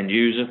an end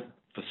user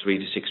for 3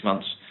 to 6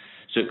 months.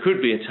 So it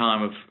could be a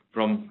time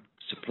from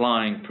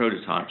supplying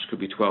prototypes, could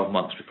be 12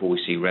 months before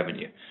we see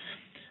revenue.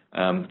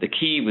 The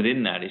key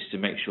within that is to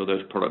make sure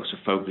those products are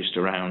focused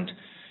around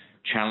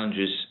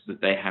challenges that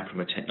they have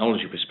from a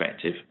technology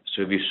perspective.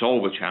 So if you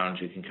solve a challenge,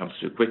 you can come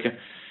through quicker.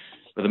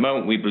 But at the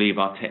moment, we believe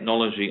our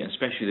technology, and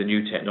especially the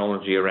new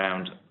technology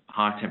around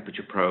high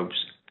temperature probes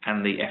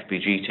and the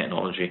FPG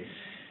technology,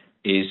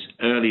 is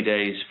early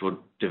days for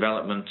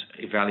development,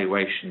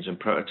 evaluations and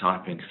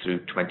prototyping through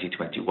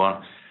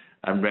 2021,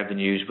 and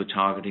revenues we're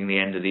targeting the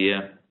end of the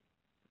year.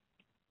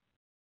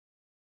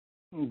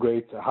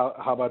 Great. How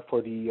about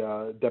for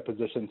the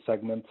deposition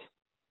segment?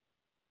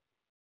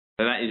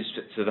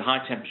 So the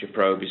high temperature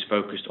probe is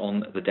focused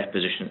on the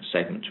deposition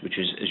segment, which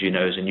is, as you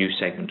know, is a new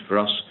segment for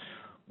us,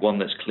 one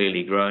that's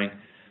clearly growing.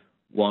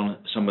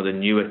 Some of the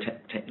newer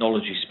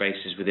technology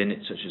spaces within it,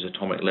 such as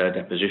atomic layer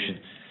deposition,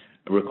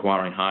 are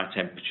requiring higher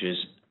temperatures,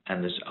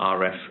 and there's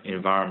RF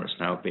environments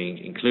now being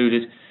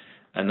included,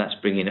 and that's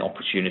bringing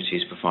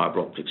opportunities for fiber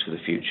optics for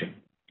the future.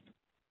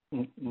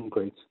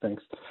 Great,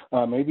 thanks.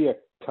 Maybe a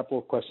couple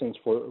of questions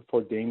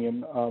for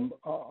Damien.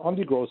 On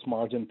the gross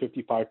margin,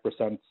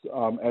 55%,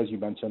 as you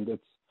mentioned,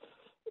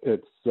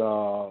 it's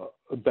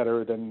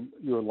better than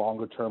your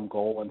longer-term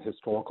goal and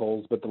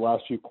historicals, but the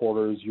last few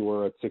quarters you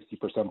were at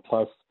 60%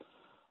 plus.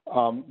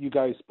 You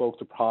guys spoke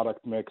to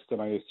product mix, and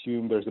I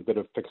assume there's a bit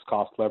of fixed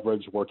cost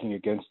leverage working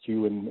against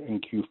you in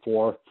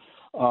Q4.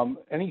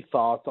 Any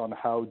thoughts on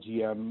how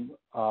GM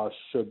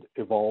should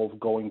evolve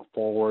going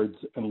forward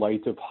in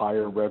light of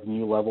higher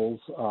revenue levels,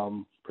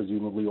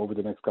 presumably over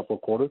the next couple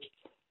of quarters?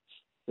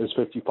 Is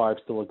 55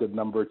 still a good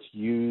number to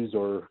use,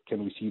 or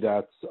can we see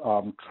that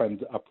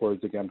trend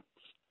upwards again?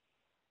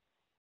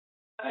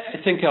 I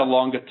think our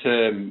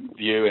longer-term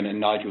view, and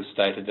Nigel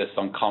stated this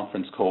on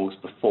conference calls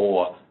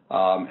before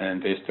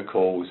and investor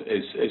calls,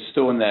 is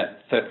still in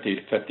that 50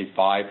 to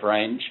 55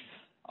 range.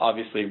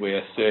 Obviously,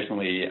 we're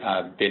certainly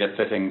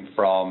benefiting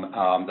from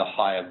the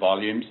higher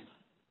volumes,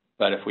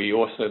 but if we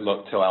also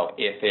look to our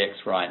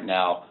FX right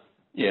now,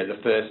 the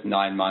first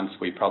 9 months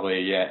we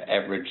probably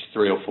averaged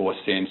 3 or 4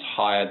 cents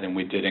higher than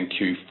we did in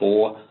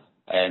Q4.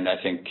 And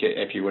I think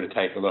if you were to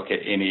take a look at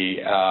any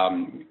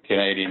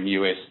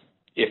Canadian-US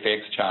FX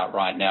chart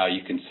right now,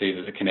 you can see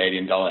that the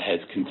Canadian dollar has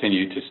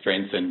continued to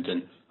strengthen.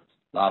 And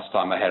last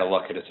time I had a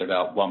look at it, it's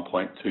about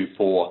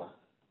 1.24.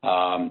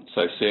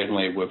 So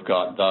certainly we've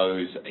got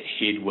those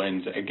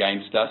headwinds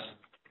against us,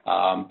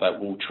 but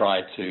we'll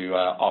try to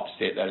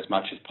offset that as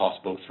much as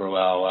possible through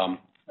our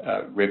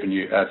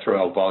revenue, through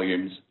our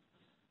volumes,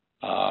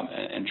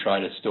 and try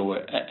to still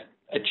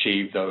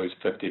achieve those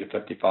 50 to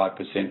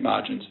 55%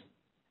 margins.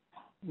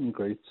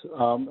 Great.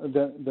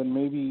 Then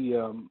maybe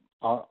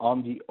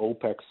on the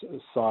OPEX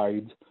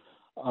side,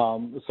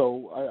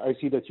 so I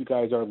see that you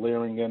guys are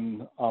layering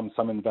in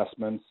some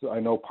investments. I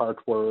know part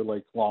were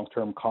like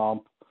long-term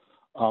comp,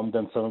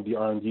 then some of the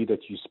R&D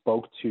that you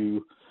spoke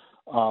to.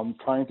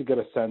 Trying to get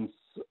a sense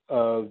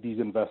of these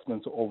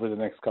investments over the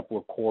next couple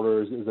of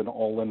quarters. Is an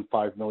all-in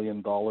 $5 million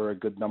a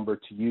good number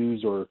to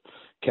use, or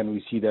can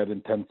we see that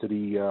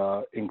intensity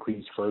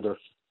increase further?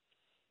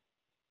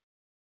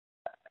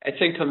 I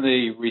think on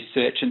the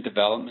research and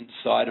development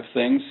side of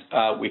things,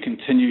 we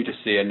continue to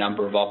see a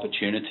number of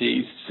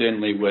opportunities,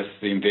 certainly with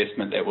the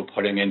investment that we're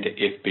putting into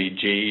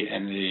FBG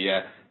and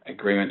the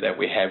agreement that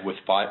we have with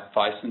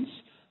Phisons.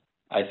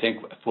 I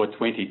think for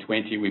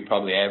 2020, we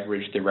probably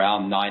averaged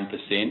around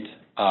 9%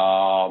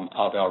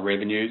 of our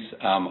revenues.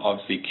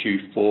 Obviously,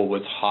 Q4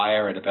 was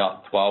higher at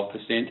about 12%.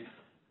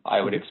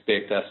 I would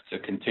expect us to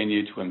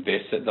continue to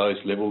invest at those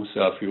levels.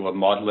 So if you were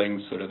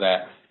modeling sort of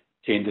that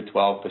 10 to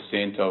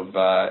 12% of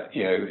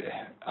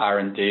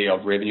R&D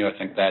of revenue, I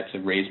think that's a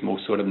reasonable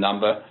sort of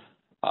number.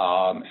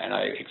 And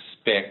I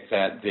expect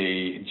that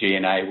the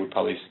G&A would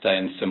probably stay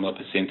in similar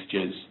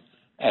percentages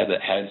as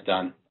it has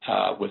done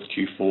with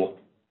Q4.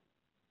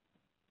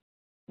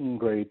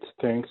 Great,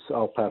 thanks.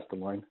 I'll pass the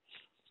line.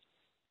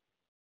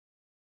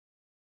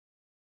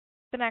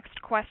 The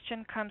next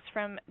question comes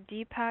from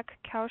Deepak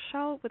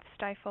Kaushal with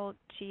Stifel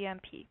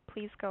GMP.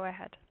 Please go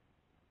ahead.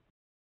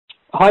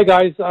 Hi,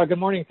 guys. Good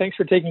morning. Thanks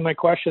for taking my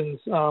questions.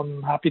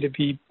 Happy to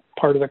be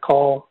part of the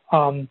call.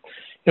 I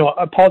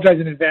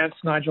apologize in advance,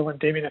 Nigel and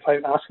Damien, if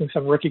I'm asking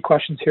some rookie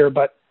questions here,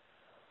 but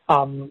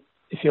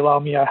if you allow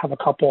me, I have a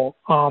couple.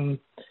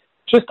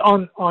 Just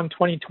on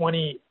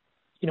 2020,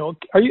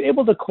 are you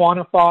able to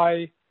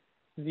quantify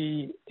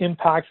the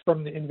impact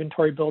from the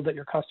inventory build that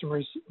your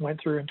customers went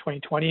through in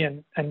 2020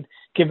 and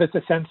give us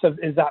a sense of,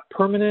 is that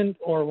permanent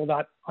or will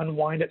that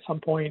unwind at some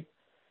point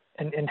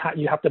and how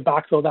you have to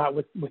backfill that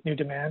with new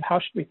demand? How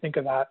should we think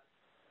of that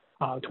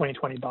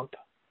 2020 bump?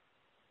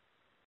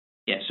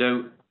 Yeah,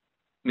 so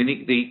I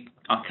mean,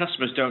 our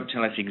customers don't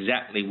tell us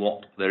exactly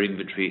what their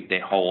inventory they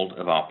hold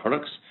of our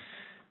products,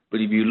 but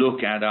if you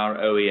look at our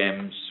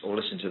OEMs or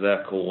listen to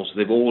their calls,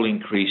 they've all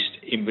increased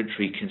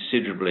inventory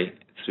considerably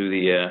through the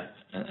year,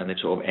 and they've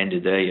sort of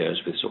ended their years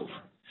with sort of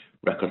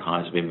record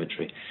highs of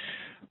inventory.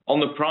 On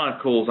the prior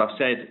calls, I've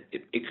said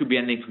it could be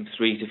anything from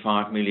 $3 to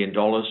 $5 million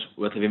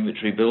worth of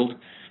inventory build,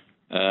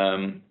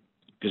 because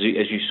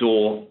as you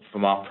saw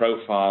from our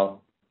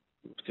profile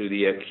through the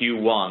year,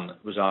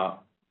 Q1 was our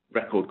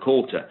record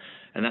quarter,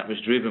 and that was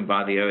driven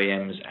by the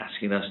OEMs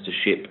asking us to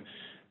ship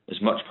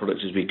as much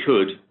product as we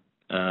could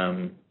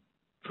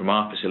from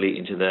our facility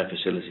into their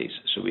facilities.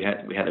 So we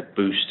had a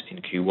boost in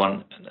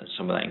Q1 and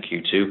some of that in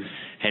Q2.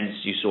 Hence,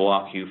 you saw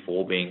our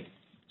Q4 being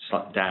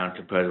slightly down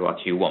compared to our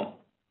Q1.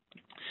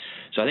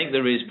 So I think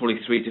there is probably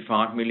 $3 to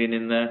 $5 million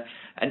in there.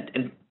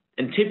 And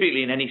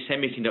typically in any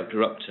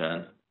semiconductor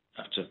upturn,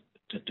 after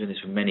doing this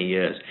for many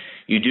years,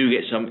 you do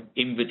get some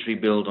inventory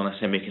build on a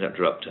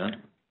semiconductor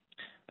upturn.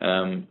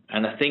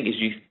 And I think as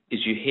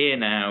you hear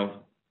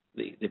now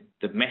the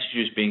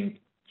messages being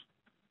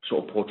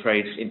sort of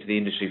portrayed into the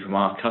industry from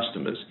our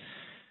customers,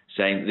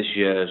 saying this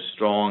year is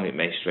strong, it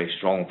may stay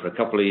strong for a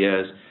couple of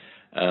years,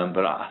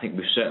 but I think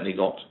we've certainly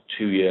got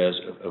 2 years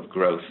of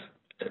growth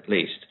at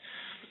least.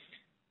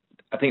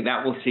 I think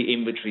that will see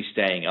inventory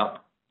staying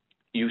up.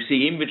 You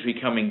see inventory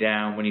coming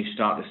down when you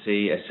start to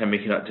see a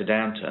semiconductor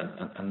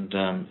downturn, and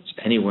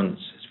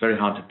it's very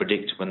hard to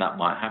predict when that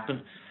might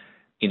happen.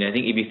 I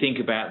think if you think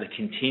about the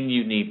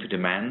continued need for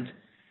demand,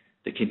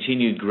 the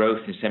continued growth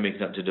in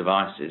semiconductor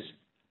devices,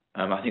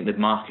 I think the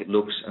market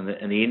looks and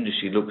the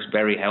industry looks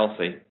very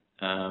healthy.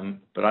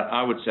 But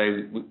I would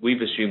say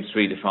we've assumed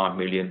 $3 to $5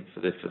 million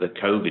for the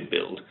COVID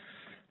build.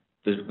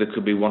 There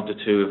could be 1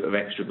 to 2 of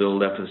extra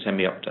build there for the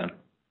semi upturn.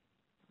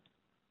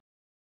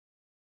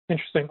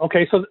 Interesting.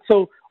 Okay,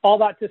 so all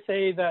that to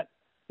say that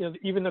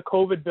even the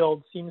COVID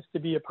build seems to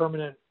be a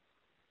permanent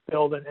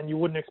build, and you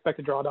wouldn't expect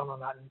to draw down on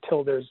that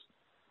until there's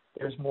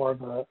more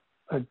of a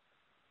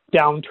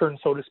downturn,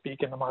 so to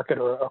speak, in the market,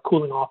 or a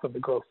cooling off of the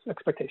growth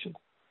expectations.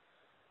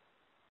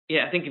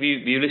 Yeah, I think if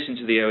you listen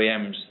to the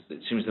OEMs, it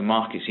seems the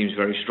market seems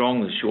very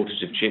strong. The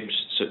shortage of chips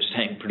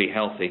staying pretty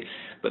healthy,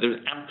 but there's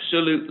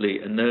absolutely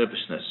a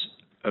nervousness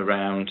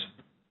around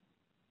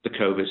the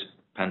COVID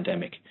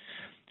pandemic.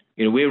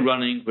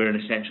 We're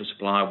an essential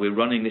supplier. We're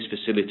running this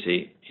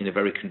facility in a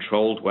very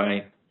controlled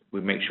way.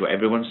 We make sure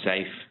everyone's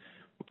safe.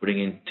 We're putting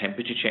in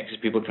temperature checks as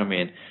people come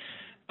in.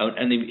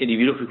 And if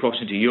you look across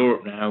into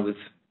Europe now with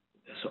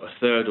a sort of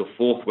third or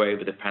fourth wave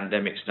of the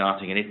pandemic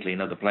starting in Italy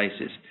and other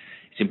places,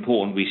 it's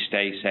important we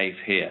stay safe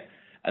here.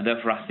 And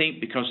therefore, I think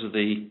because of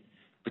the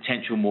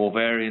potential more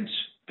variants,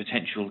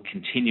 potential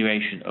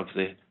continuation of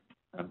the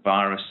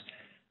virus,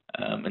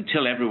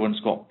 until everyone's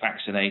got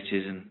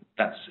vaccinated and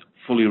that's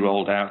fully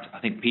rolled out, I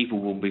think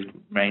people will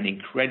remain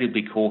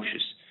incredibly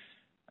cautious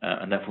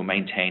and therefore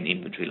maintain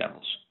inventory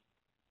levels.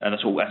 And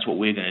that's what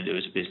we're going to do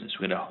as a business.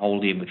 We're going to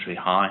hold the inventory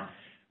high.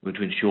 We're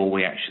going to ensure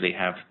we actually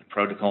have the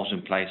protocols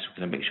in place.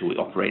 We're going to make sure we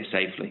operate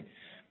safely.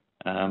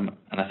 And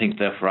I think,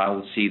 therefore, I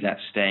will see that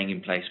staying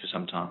in place for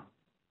some time.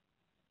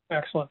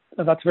 Excellent.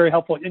 That's very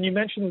helpful. And you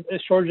mentioned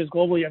shortages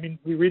globally. I mean,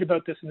 we read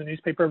about this in the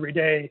newspaper every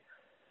day.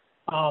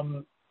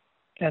 And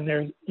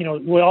there's,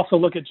 we also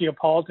look at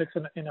geopolitics,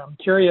 and I'm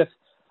curious,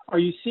 are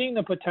you seeing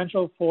the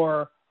potential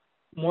for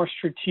more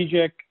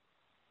strategic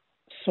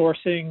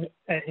sourcing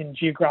in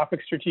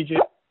geographic strategic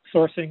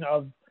sourcing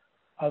of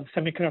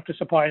semiconductor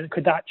supply? And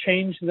could that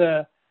change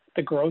the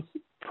growth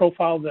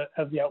profile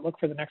of the outlook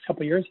for the next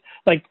couple of years?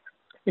 Like,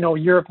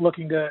 Europe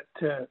looking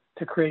to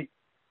create,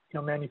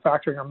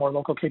 manufacturing or more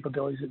local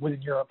capabilities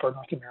within Europe or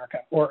North America,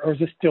 or is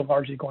this still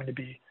largely going to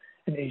be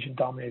an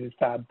Asian-dominated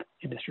fab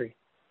industry?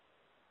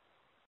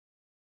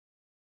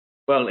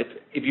 Well, if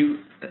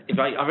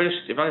I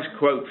just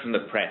quote from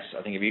the press,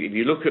 I think if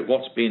you look at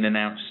what's been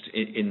announced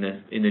in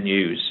the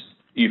news,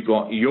 you've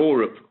got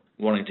Europe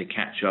wanting to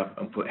catch up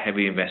and put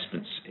heavy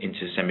investments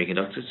into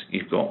semiconductors.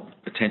 You've got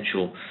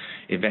potential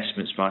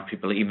investments by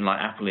people even like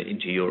Apple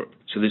into Europe.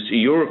 So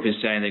Europe is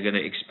saying they're going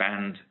to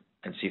expand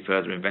and see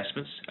further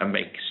investments and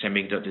make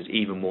semiconductors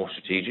even more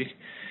strategic.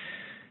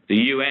 The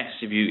US,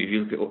 if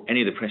you look at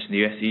any of the press in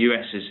the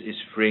US is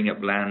freeing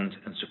up land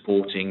and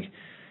supporting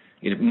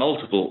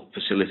multiple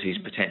facilities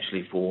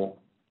potentially for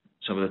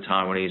some of the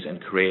Taiwanese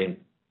and Korean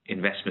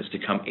investments to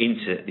come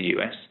into the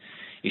US.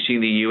 You're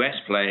seeing the US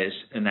players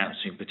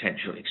announcing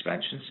potential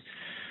expansions.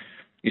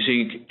 You're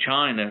seeing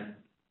China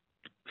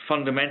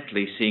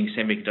fundamentally seeing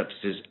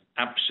semiconductors as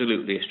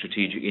absolutely a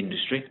strategic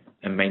industry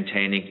and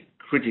maintaining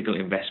critical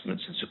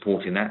investments and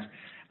supporting that.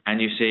 And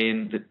you're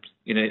seeing that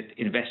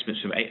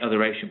investments from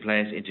other Asian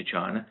players into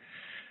China.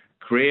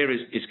 Korea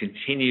is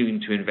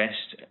continuing to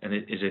invest and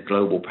it is a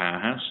global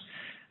powerhouse.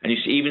 And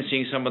you're even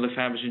seeing some of the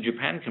fabs in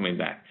Japan coming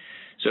back.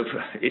 So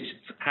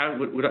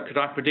could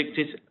I predict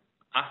it?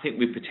 I think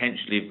we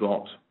potentially have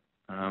got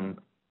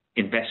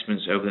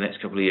investments over the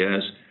next couple of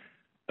years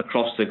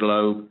across the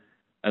globe,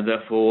 and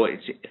therefore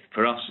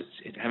for us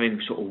it's having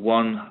sort of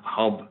one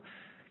hub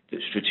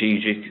that's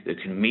strategic,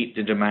 that can meet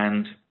the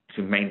demand,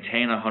 can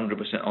maintain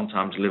 100%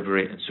 on-time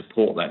delivery and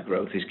support that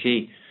growth is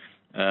key.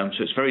 So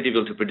it's very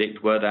difficult to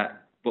predict what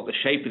the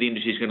shape of the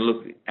industry is going to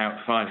look out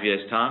 5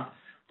 years' time.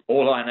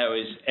 All I know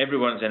is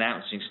everyone's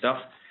announcing stuff.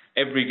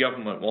 Every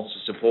government wants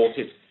to support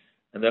it,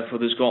 and therefore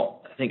there's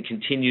got, I think,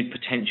 continued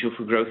potential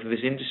for growth of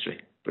this industry.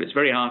 But it's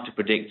very hard to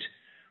predict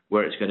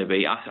where it's going to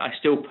be. I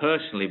still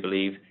personally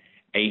believe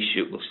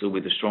Asia will still be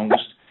the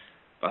strongest,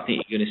 but I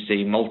think you're going to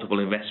see multiple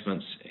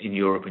investments in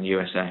Europe and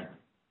USA.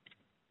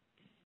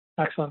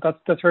 Excellent.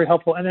 That's very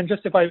helpful. And then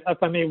just if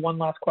I may, one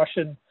last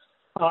question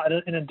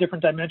in a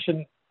different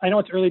dimension. I know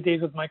it's early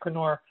days with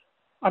Micronor.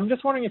 I'm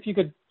just wondering if you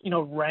could,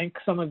 rank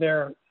some of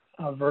their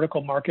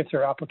vertical markets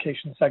or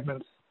application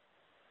segments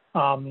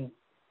in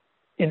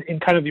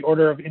kind of the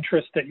order of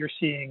interest that you're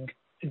seeing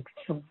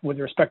with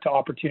respect to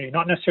opportunity,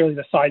 not necessarily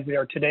the size they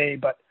are today,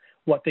 but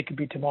what they could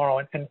be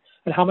tomorrow, and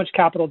how much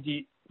capital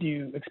do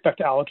you expect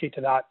to allocate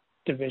to that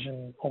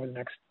division over the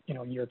next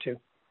year or two?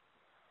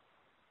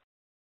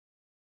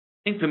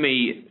 I think for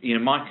me,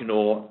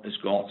 Micronor has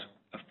got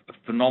a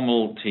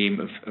phenomenal team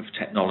of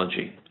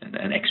technology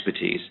and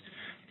expertise,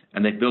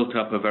 and they've built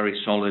up a very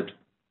solid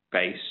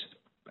base.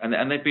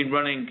 And they've been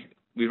running.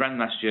 We ran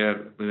last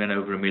year. We ran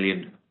over $1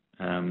 million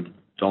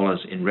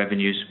in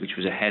revenues, which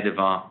was ahead of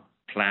our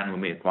plan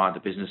when we acquired the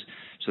business.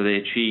 So they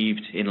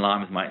achieved in line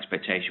with my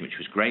expectation, which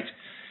was great.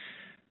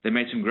 They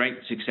made some great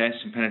success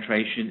and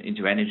penetration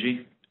into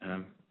energy,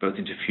 both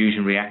into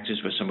fusion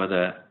reactors where some of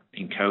the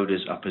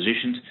encoders are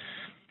positioned.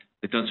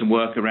 They've done some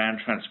work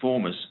around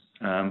transformers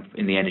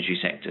in the energy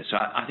sector. So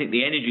I think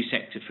the energy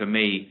sector for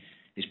me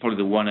is probably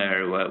the one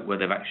area where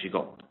they've actually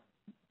got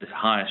the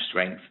highest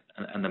strength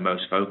and the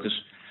most focus.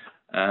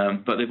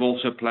 But they've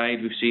also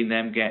we've seen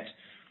them get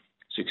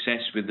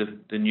success with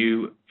the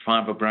new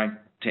fiber brag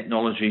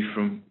technology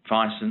from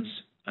Phisons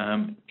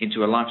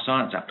into a life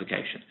science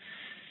application.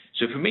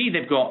 So for me,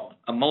 they've got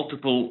a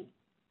multiple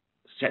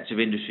sets of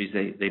industries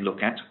they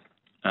look at.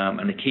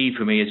 And the key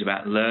for me is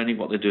about learning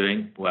what they're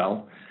doing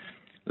well,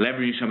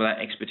 leveraging some of that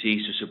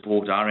expertise to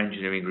support our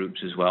engineering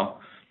groups as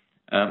well,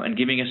 and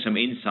giving us some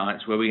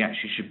insights where we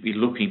actually should be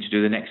looking to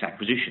do the next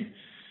acquisition.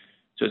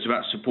 So it's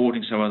about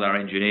supporting some of our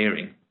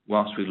engineering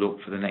whilst we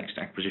look for the next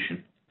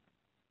acquisition.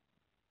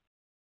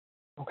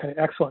 Okay,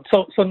 excellent.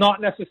 So not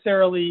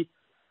necessarily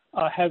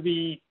a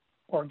heavy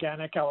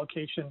organic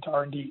allocation to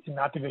R&D in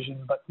that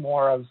division, but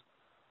more of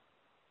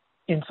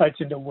insights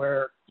into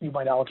where you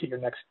might allocate your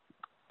next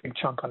big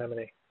chunk on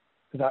M&A.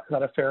 Is that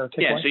a fair takeaway?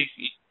 Yeah,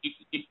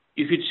 so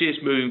you could see us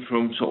moving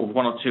from sort of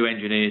 1 or 2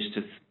 engineers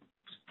to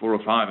 4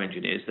 or 5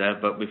 engineers there,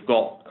 but we've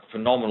got a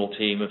phenomenal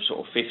team of sort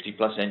of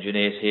 50-plus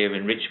engineers here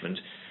in Richmond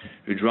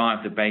who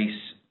drive the base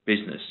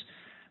business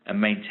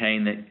and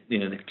maintain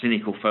the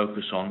clinical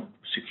focus on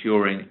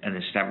securing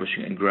and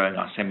establishing and growing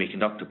our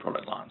semiconductor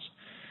product lines.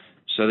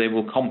 So they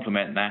will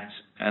complement that,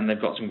 and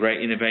they've got some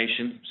great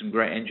innovation, some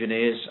great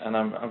engineers, and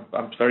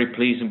I'm very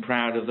pleased and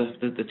proud of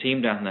the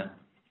team down there.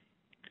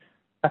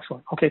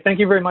 Excellent. Okay, thank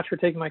you very much for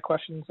taking my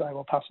questions. I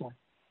will pass along.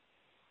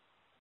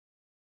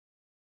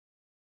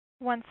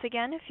 Once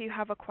again, if you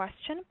have a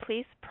question,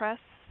 please press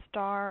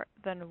star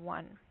then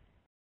 1.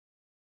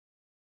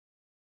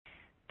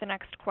 The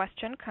next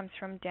question comes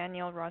from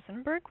Daniel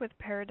Rosenberg with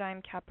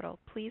Paradigm Capital.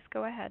 Please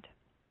go ahead.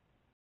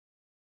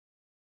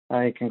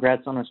 Hi,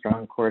 congrats on a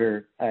strong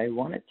quarter. I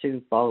wanted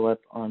to follow up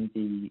on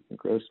the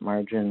gross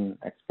margin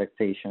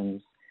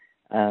expectations.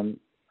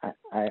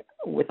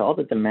 With all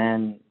the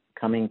demand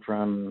coming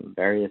from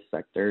various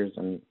sectors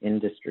and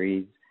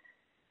industries,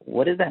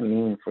 what does that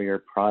mean for your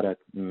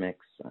product mix?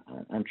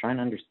 I'm trying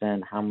to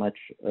understand how much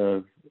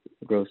of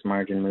gross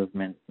margin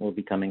movement will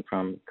be coming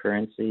from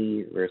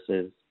currency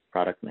versus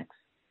product mix.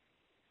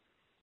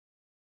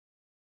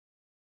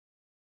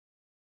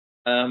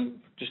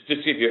 Just to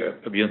give you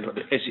a view,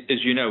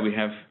 as you know, we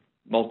have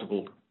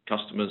multiple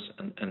customers,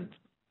 and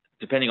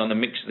depending on the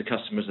mix of the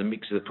customers, the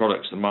mix of the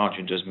products, the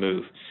margin does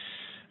move.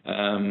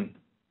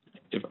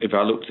 If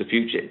I look to the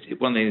future,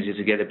 one thing is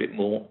to get a bit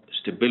more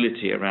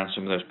stability around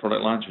some of those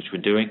product lines, which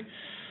we're doing,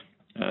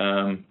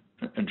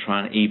 and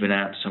try and even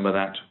out some of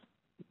that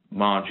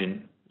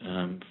margin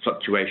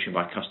fluctuation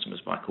by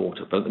customers by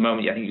quarter. But at the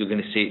moment, I think you're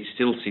going to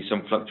still see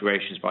some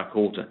fluctuations by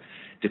quarter,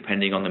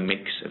 depending on the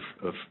mix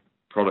of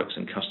products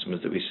and customers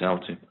that we sell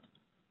to.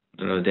 I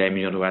don't know, Damien,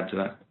 you want to add to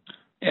that?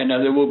 Yeah,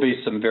 no, there will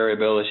be some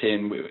variability,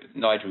 and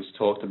Nigel's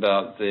talked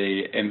about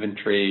the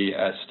inventory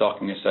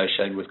stocking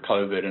associated with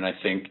COVID, and I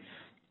think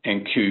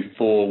in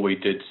Q4 we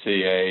did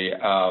see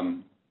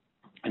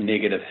a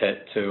negative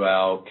hit to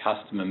our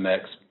customer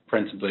mix,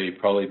 principally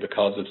probably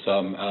because of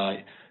some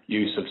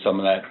use of some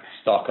of that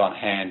stock on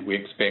hand. We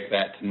expect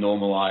that to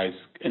normalize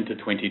into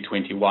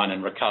 2021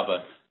 and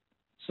recover.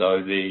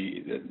 So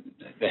the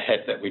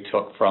hit that we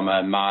took from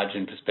a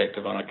margin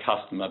perspective on a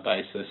customer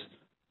basis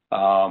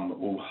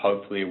will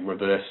hopefully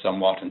reverse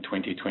somewhat in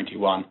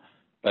 2021,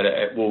 but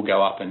it will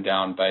go up and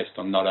down based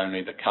on not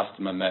only the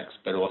customer mix,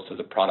 but also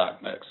the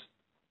product mix.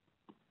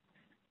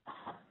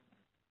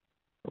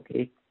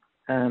 Okay.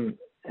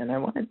 And I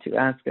wanted to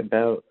ask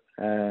about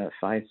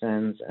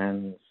FiveSense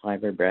and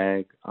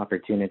FiberBrag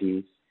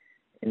opportunities.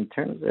 In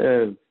terms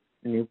of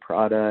new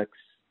products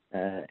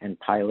and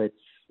pilots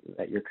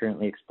that you're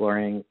currently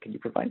exploring, could you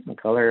provide some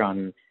color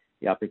on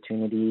the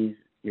opportunities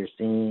you're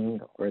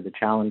seeing or the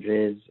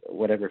challenges,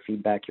 whatever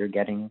feedback you're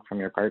getting from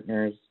your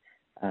partners?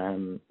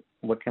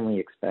 What can we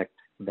expect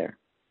there?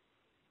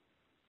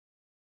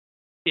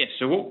 Yes,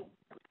 so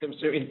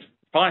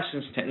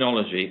FiveSense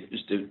technology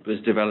was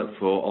developed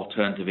for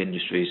alternative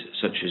industries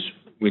such as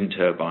wind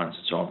turbines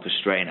and so on, for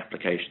strain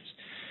applications.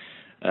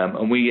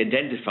 And we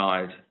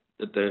identified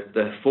that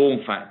the form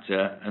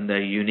factor and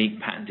their unique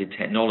patented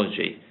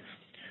technology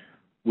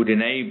would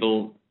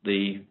enable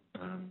the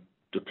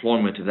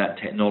deployment of that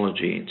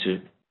technology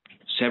into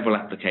several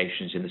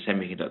applications in the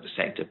semiconductor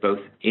sector, both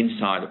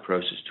inside the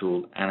process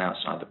tool and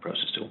outside the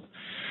process tool.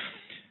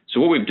 So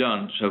what we've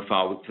done so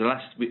far,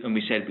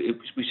 we said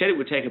it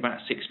would take about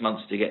 6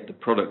 months to get the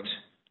product,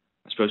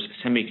 I suppose,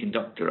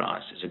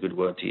 semiconductorized is a good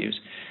word to use.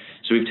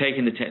 So we've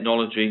taken the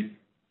technology,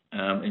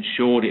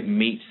 ensured it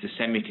meets the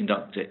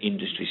semiconductor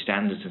industry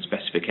standards and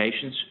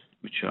specifications,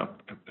 which are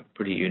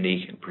pretty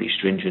unique and pretty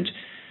stringent,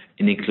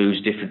 and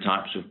includes different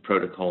types of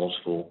protocols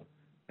for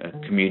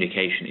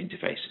communication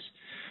interfaces.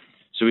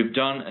 So we've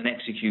done and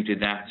executed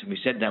that, and we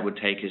said that would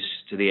take us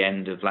to the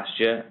end of last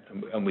year,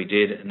 and we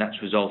did, and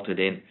that's resulted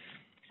in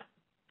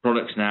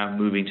products now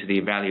moving to the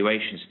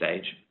evaluation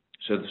stage.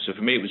 So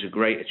for me, it was a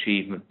great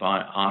achievement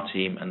by our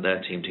team and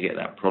their team to get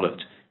that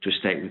product to a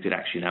state we could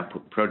actually now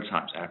put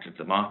prototypes out into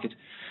the market.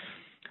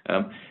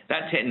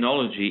 That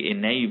technology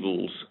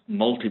enables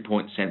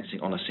multi-point sensing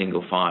on a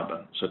single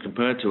fiber. So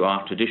compared to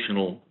our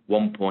traditional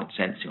one-point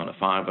sensing on a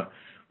fiber,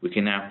 we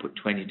can now put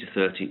 20 to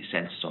 30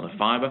 sensors on a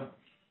fiber.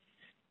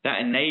 That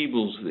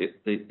enables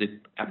the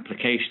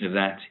application of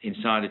that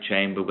inside a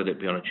chamber, whether it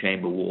be on a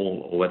chamber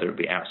wall or whether it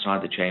be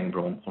outside the chamber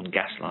on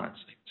gas lines,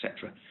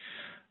 etc.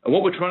 And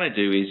what we're trying to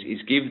do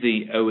is give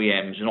the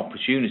OEMs an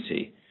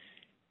opportunity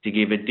to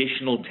give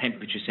additional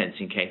temperature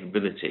sensing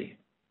capability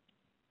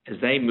as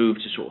they move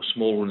to sort of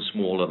smaller and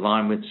smaller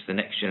alignments, the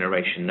next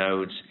generation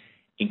nodes,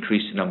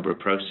 increase the number of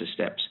process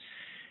steps,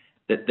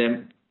 and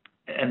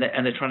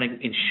they're trying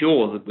to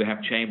ensure that we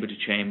have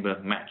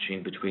chamber-to-chamber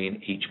matching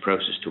between each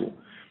process tool.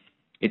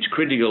 It's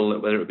critical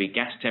that whether it be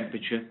gas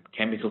temperature,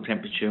 chemical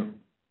temperature,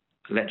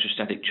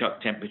 electrostatic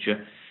chuck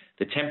temperature,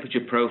 the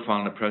temperature profile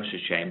in the process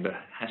chamber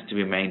has to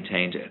be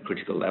maintained at a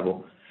critical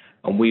level.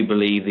 And we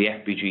believe the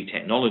FBG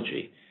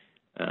technology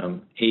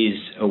is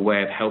a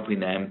way of helping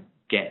them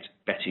get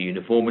better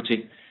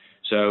uniformity.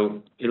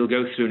 So it'll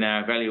go through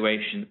now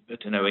evaluation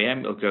at an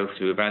OEM, it'll go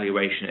through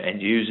evaluation at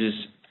end users,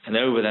 and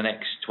over the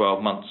next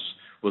 12 months,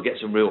 we'll get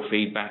some real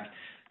feedback.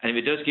 And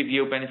if it does give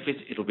you a benefit,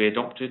 it'll be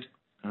adopted.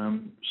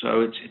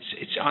 So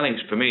I think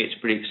for me, it's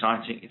pretty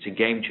exciting. It's a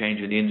game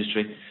changer in the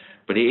industry,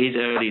 but it is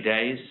early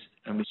days.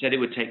 And we said it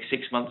would take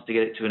 6 months to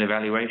get it to an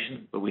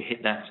evaluation, but we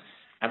hit that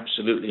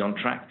absolutely on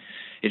track.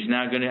 It's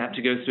now going to have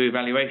to go through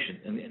evaluation,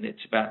 and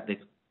it's about the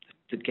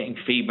getting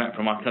feedback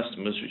from our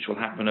customers, which will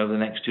happen over the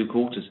next 2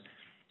 quarters,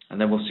 and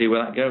then we'll see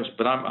where that goes.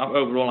 But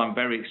overall, I'm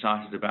very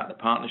excited about the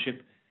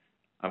partnership.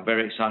 I'm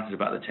very excited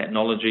about the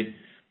technology,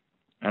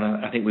 and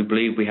I think we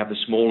believe we have the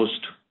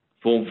smallest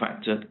form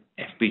factor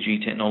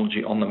FBG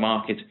technology on the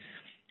market,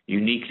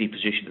 uniquely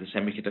positioned in the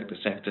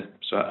semiconductor sector.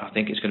 So I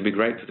think it's going to be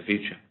great for the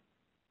future.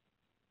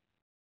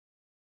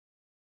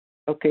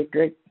 Okay,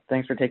 great.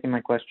 Thanks for taking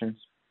my questions.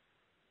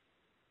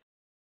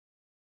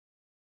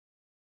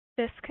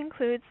 This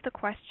concludes the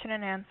question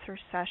and answer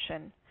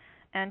session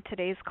and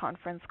today's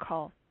conference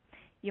call.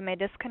 You may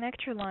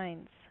disconnect your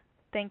lines.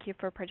 Thank you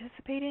for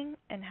participating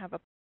and have a...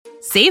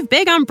 Save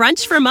big on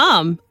brunch for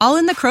mom, all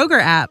in the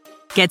Kroger app.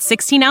 Get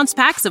 16-ounce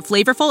packs of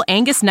flavorful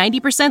Angus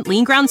 90%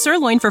 lean ground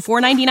sirloin for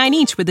 $4.99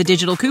 each with a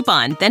digital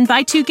coupon. Then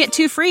buy 2, get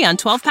 2 free on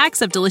 12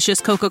 packs of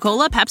delicious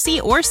Coca-Cola,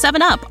 Pepsi, or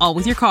 7-Up, all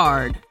with your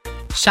card.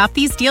 Shop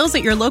these deals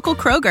at your local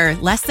Kroger,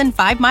 less than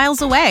 5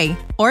 miles away.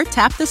 Or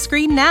tap the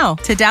screen now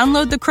to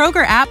download the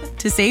Kroger app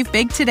to save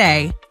big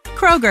today.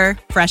 Kroger,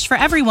 fresh for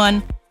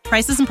everyone.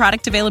 Prices and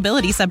product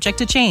availability subject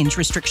to change.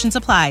 Restrictions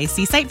apply.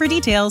 See site for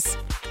details.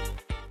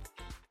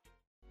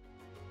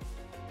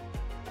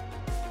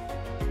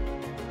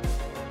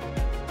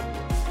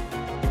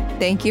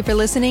 Thank you for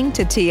listening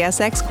to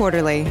TSX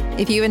Quarterly.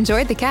 If you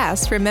enjoyed the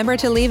cast, remember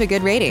to leave a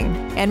good rating.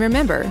 And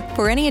remember,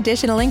 for any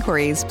additional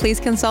inquiries,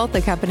 please consult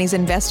the company's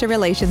investor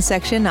relations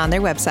section on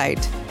their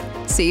website.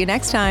 See you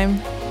next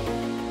time.